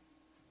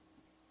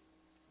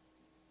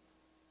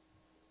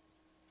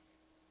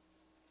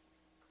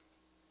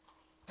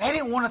 They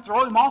didn't want to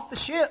throw him off the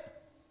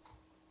ship.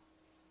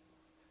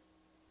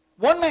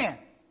 One man.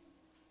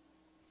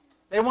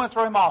 They didn't want to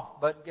throw him off,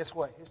 but guess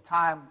what? His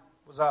time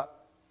was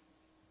up.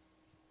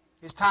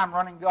 His time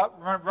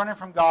running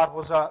from God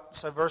was up.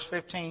 So verse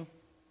 15,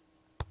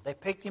 they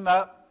picked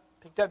up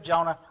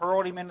Jonah,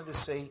 hurled him into the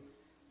sea.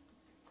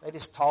 They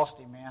just tossed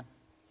him, man.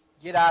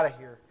 Get out of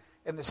here.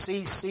 And the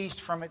sea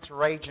ceased from its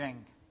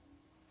raging.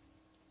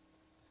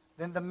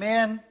 Then the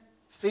men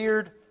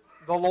feared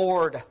the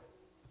Lord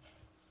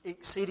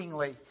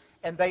exceedingly,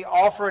 and they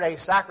offered a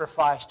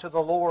sacrifice to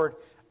the Lord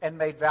and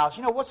made vows.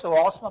 You know what's so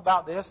awesome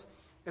about this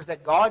is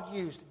that God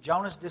used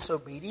Jonah's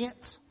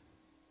disobedience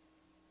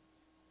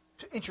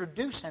to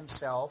introduce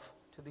Himself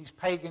to these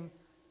pagan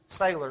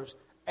sailors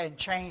and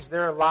change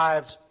their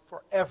lives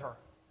forever.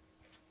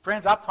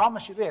 Friends, I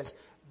promise you this.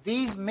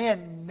 These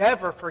men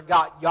never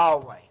forgot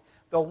Yahweh,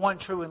 the one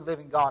true and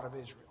living God of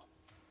Israel.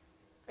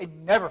 They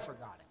never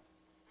forgot Him.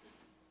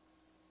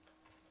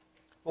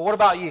 But what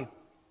about you?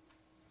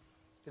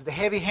 Is the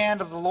heavy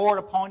hand of the Lord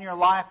upon your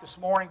life this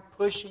morning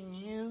pushing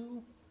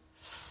you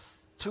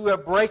to a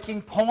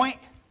breaking point?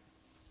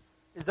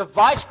 Is the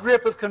vice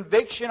grip of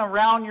conviction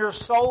around your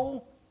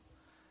soul?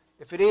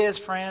 If it is,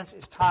 friends,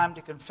 it's time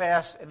to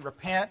confess and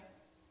repent.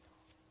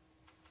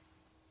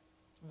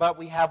 But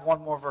we have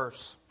one more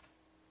verse.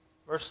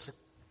 Verse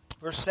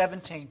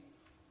 17.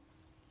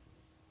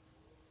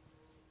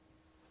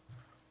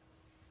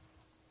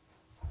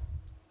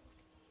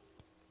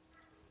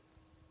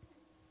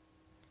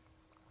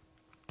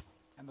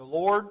 And the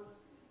Lord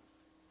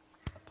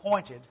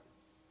appointed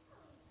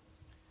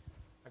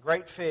a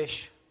great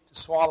fish to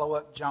swallow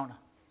up Jonah.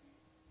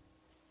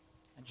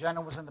 And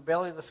Jonah was in the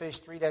belly of the fish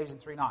 3 days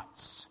and 3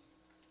 nights.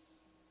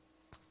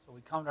 So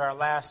we come to our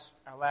last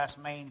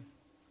main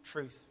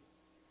truth,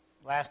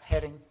 last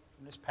heading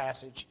from this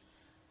passage,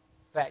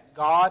 that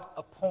God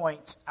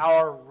appoints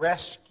our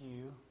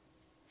rescue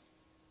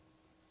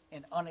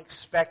in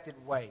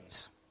unexpected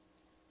ways.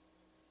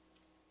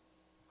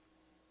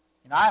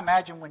 And I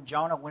imagine when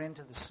Jonah went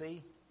into the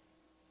sea,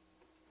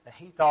 that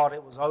he thought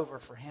it was over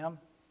for him.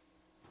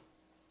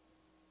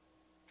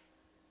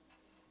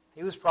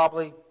 He was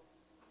probably,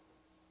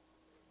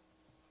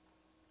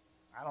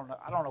 I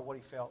don't know what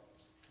he felt.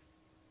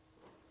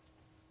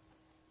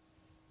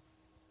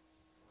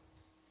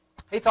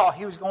 He thought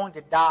he was going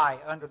to die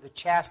under the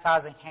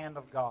chastising hand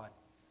of God.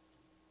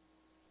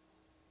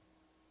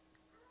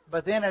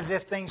 But then, as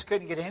if things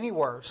couldn't get any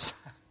worse,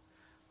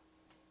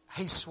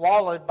 he's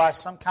swallowed by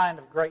some kind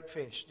of great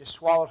fish, just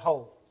swallowed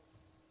whole.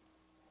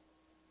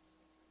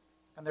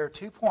 And there are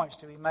 2 points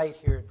to be made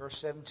here in verse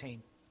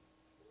 17.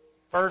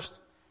 First,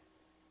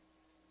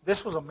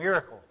 this was a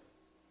miracle.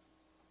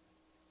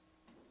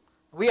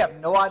 We have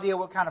no idea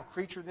what kind of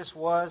creature this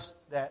was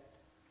that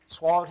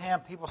swallowed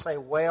him. People say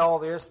whale,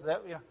 this,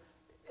 that.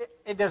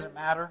 It doesn't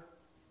matter.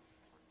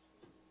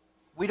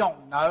 We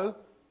don't know.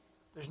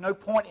 There's no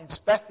point in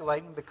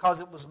speculating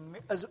because it was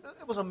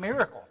a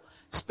miracle.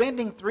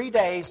 Spending 3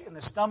 days in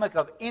the stomach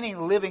of any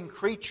living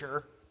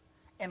creature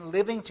and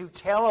living to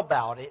tell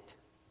about it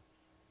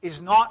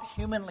is not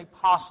humanly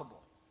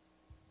possible.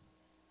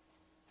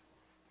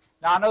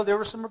 Now, I know there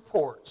were some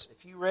reports.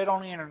 If you read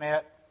on the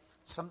internet,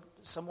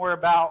 somewhere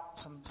about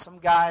some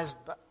guys,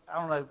 I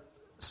don't know,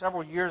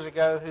 several years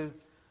ago who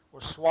were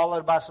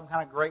swallowed by some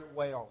kind of great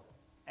whale.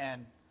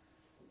 And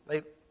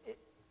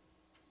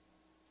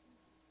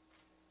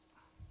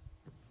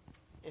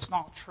it's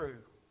not true.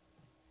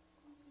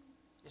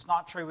 It's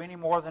not true any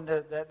more than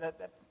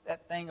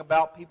that thing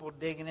about people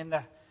digging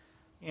into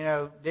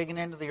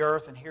the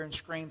earth and hearing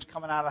screams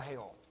coming out of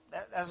hell.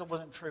 That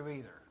wasn't true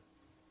either.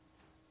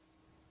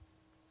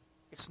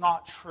 It's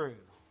not true.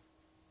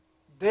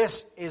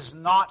 This is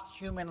not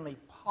humanly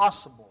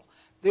possible.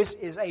 This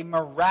is a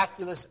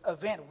miraculous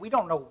event. We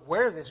don't know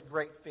where this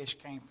great fish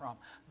came from.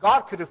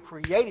 God could have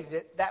created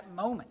it that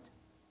moment.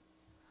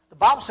 The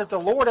Bible says the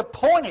Lord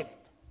appointed it.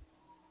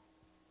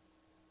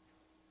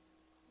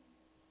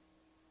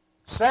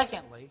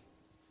 Secondly,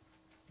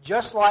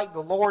 just like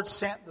the Lord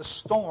sent the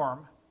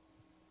storm.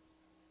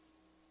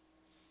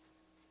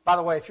 By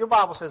the way, if your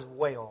Bible says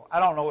whale, I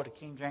don't know what the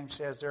King James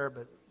says there,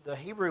 but the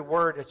Hebrew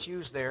word that's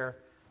used there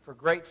for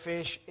great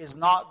fish is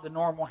not the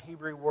normal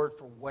Hebrew word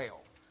for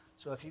whale.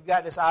 So if you've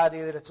got this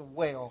idea that it's a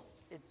whale,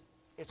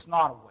 it's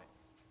not a whale.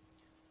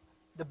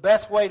 The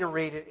best way to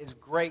read it is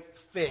great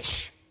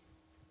fish.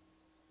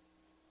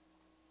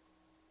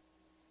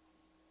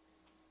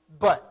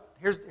 But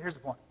here's the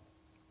point.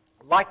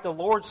 Like the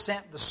Lord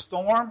sent the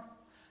storm,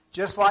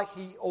 just like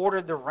He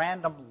ordered the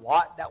random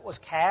lot that was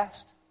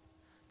cast,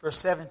 verse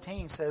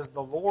 17 says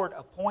the Lord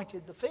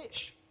appointed the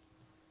fish.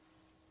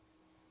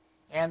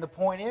 And the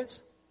point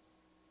is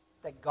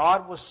that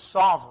God was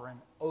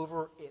sovereign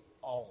over it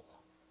all.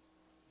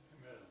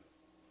 Amen.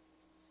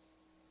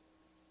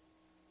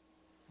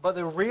 But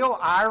the real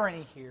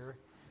irony here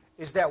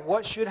is that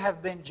what should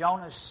have been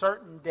Jonah's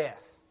certain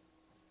death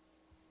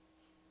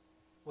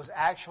was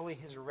actually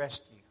his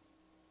rescue.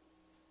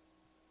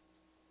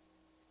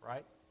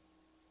 Right?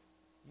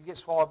 You get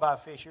swallowed by a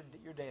fish,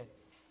 you're dead.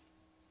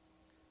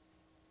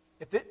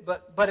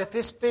 But if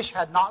this fish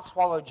had not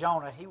swallowed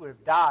Jonah, he would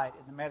have died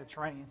in the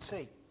Mediterranean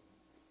Sea.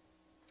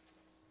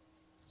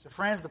 So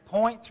friends, the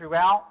point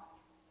throughout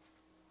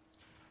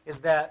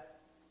is that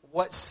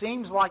what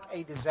seems like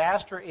a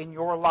disaster in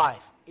your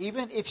life,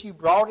 even if you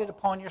brought it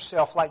upon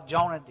yourself like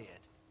Jonah did,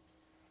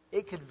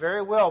 it could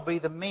very well be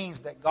the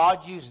means that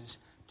God uses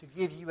to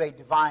give you a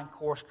divine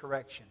course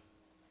correction.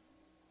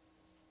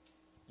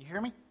 You hear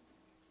me?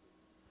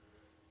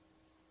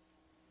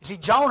 You see,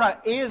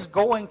 Jonah is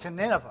going to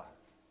Nineveh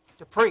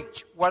to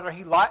preach, whether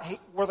he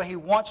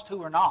wants to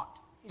or not.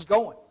 He's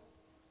going.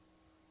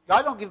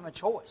 God don't give him a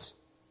choice.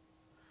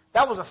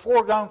 That was a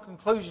foregone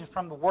conclusion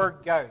from the word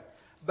go.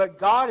 But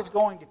God is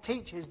going to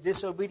teach his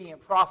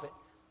disobedient prophet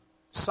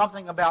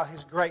something about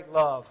his great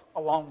love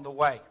along the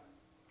way.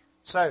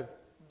 So,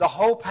 the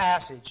whole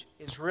passage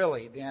is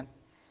really then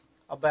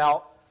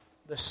about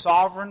the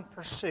sovereign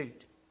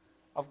pursuit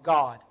of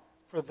God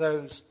for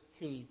those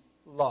he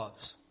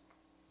loves.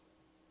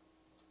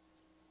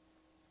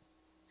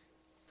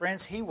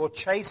 Friends, he will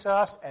chase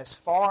us as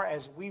far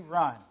as we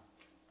run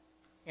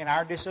in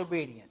our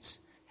disobedience.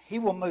 He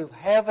will move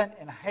heaven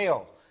and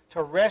hell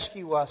to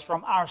rescue us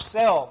from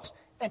ourselves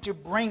and to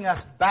bring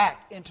us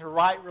back into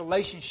right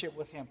relationship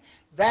with him.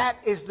 That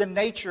is the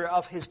nature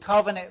of his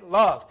covenant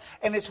love.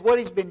 And it's what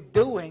he's been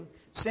doing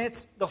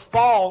since the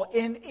fall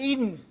in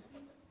Eden.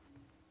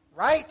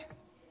 Right?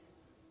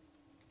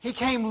 He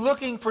came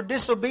looking for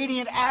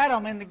disobedient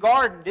Adam in the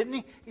garden, didn't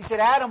he? He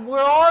said, Adam,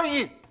 where are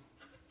you?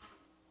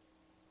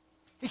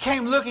 He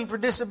came looking for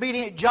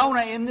disobedient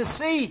Jonah in the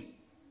sea.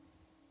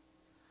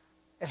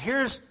 And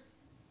here's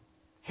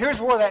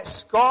where that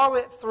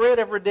scarlet thread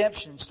of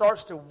redemption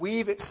starts to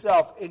weave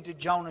itself into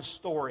Jonah's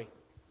story.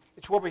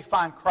 It's where we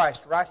find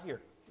Christ, right here.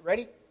 You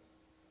ready?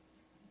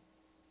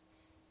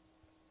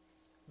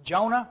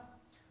 Jonah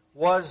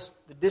was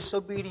the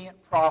disobedient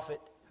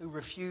prophet who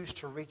refused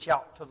to reach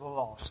out to the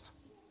lost.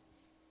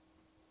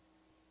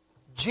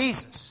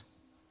 Jesus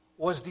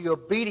was the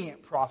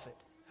obedient prophet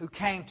who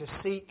came to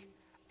seek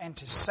and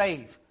to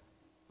save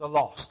the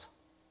lost.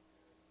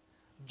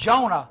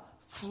 Jonah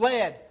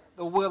fled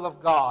the will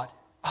of God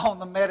on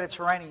the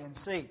Mediterranean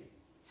Sea.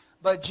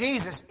 But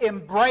Jesus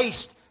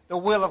embraced the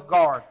will of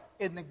God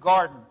in the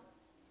garden.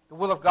 The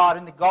will of God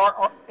in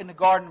the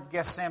Garden of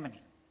Gethsemane.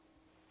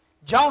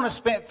 Jonah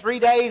spent 3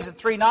 days and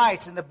 3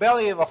 nights in the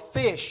belly of a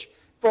fish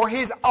for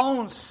his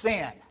own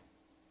sin.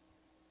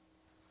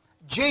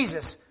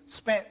 Jesus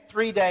spent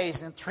 3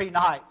 days and 3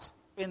 nights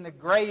in the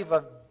grave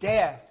of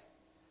death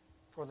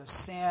for the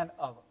sin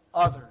of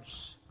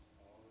others.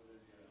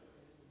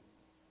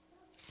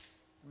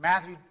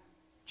 Matthew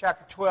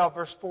chapter 12,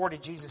 verse 40,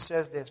 Jesus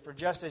says this, "For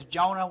just as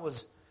Jonah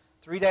was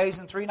 3 days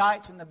and 3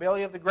 nights in the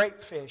belly of the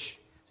great fish."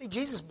 See,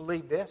 Jesus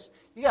believed this.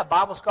 You got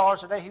Bible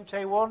scholars today who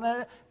tell you, well,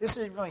 no, this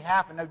didn't really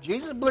happen. No,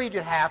 Jesus believed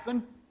it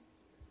happened.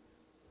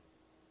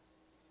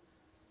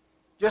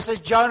 Just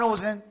as Jonah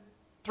was in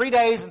 3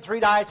 days and 3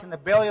 nights in the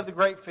belly of the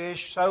great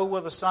fish, so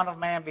will the Son of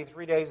Man be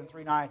 3 days and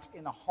 3 nights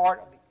in the heart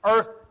of the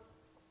earth.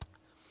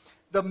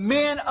 The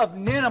men of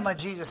Nineveh,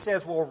 Jesus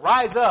says, will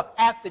rise up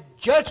at the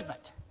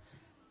judgment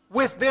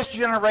with this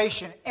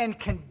generation and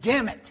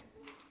condemn it.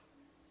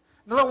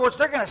 In other words,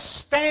 they're going to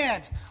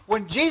stand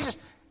when Jesus...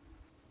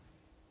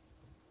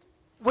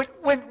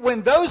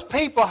 When those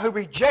people who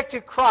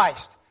rejected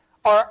Christ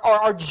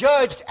are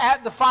judged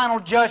at the final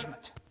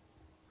judgment,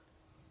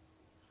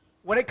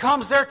 when it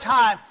comes their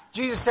time,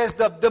 Jesus says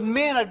the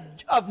men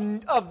of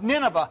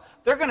Nineveh,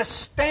 they're going to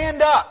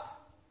stand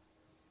up.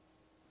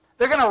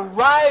 They're going to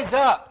rise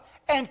up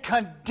and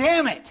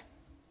condemn it.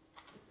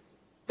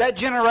 That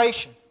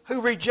generation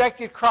who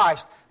rejected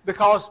Christ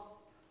because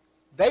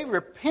they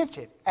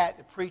repented at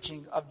the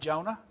preaching of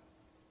Jonah.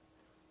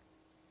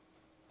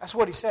 That's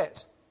what he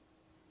says.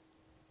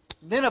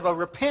 Nineveh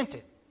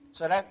repented.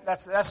 So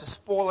that's a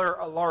spoiler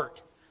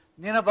alert.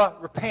 Nineveh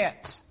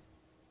repents.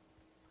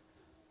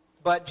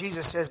 But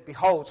Jesus says,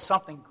 behold,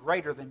 something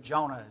greater than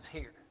Jonah is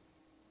here.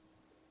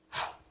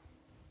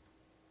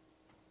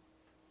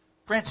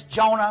 Friends,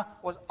 Jonah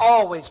was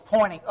always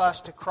pointing us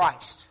to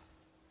Christ.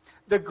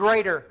 The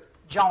greater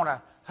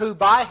Jonah, who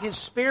by his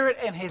Spirit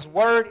and his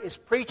Word is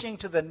preaching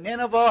to the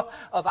Nineveh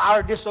of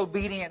our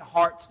disobedient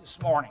hearts this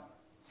morning.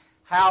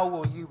 How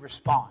will you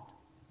respond?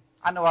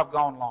 I know I've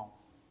gone long.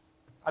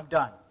 I'm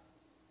done.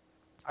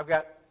 I've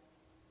got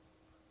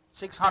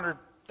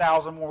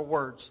 600,000 more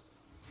words.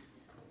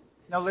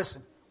 Now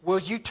listen, will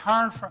you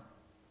turn from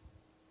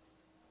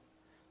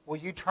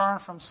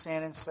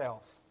sin and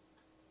self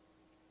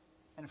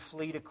and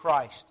flee to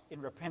Christ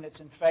in repentance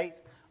and faith?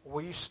 Or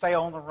will you stay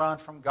on the run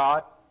from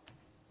God?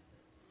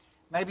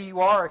 Maybe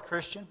you are a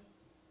Christian,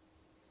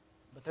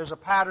 but there's a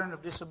pattern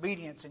of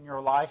disobedience in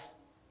your life.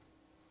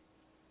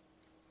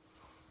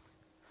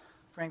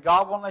 Friend,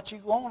 God won't let you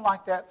go on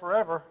like that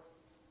forever.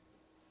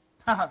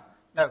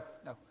 No.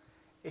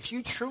 If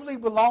you truly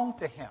belong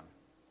to Him,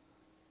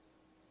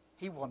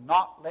 He will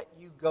not let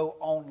you go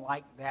on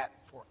like that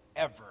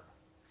forever.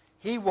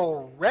 He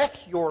will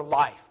wreck your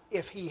life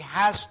if He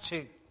has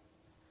to.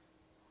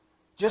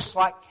 Just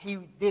like He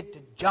did to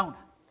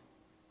Jonah.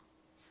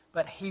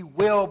 But He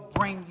will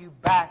bring you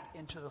back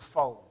into the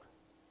fold.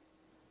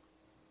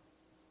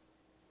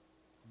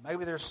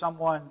 Maybe there's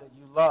someone that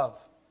you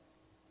love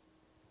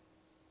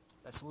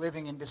that's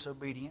living in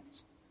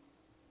disobedience.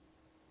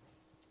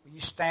 Will you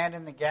stand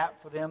in the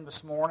gap for them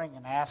this morning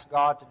and ask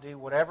God to do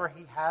whatever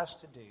He has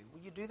to do?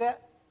 Will you do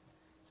that?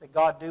 Say,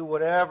 God, do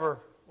whatever,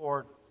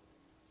 Lord.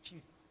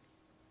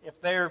 If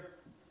they're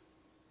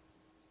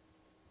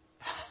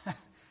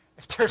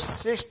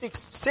 60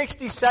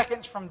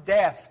 seconds from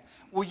death,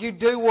 will you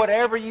do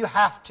whatever you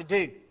have to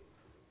do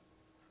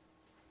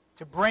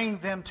to bring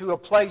them to a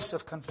place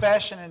of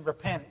confession and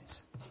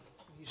repentance?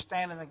 Will you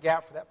stand in the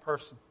gap for that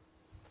person?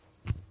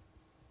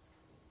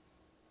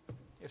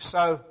 If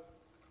so,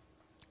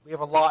 we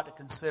have a lot to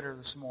consider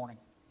this morning.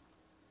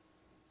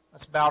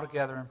 Let's bow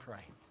together and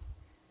pray.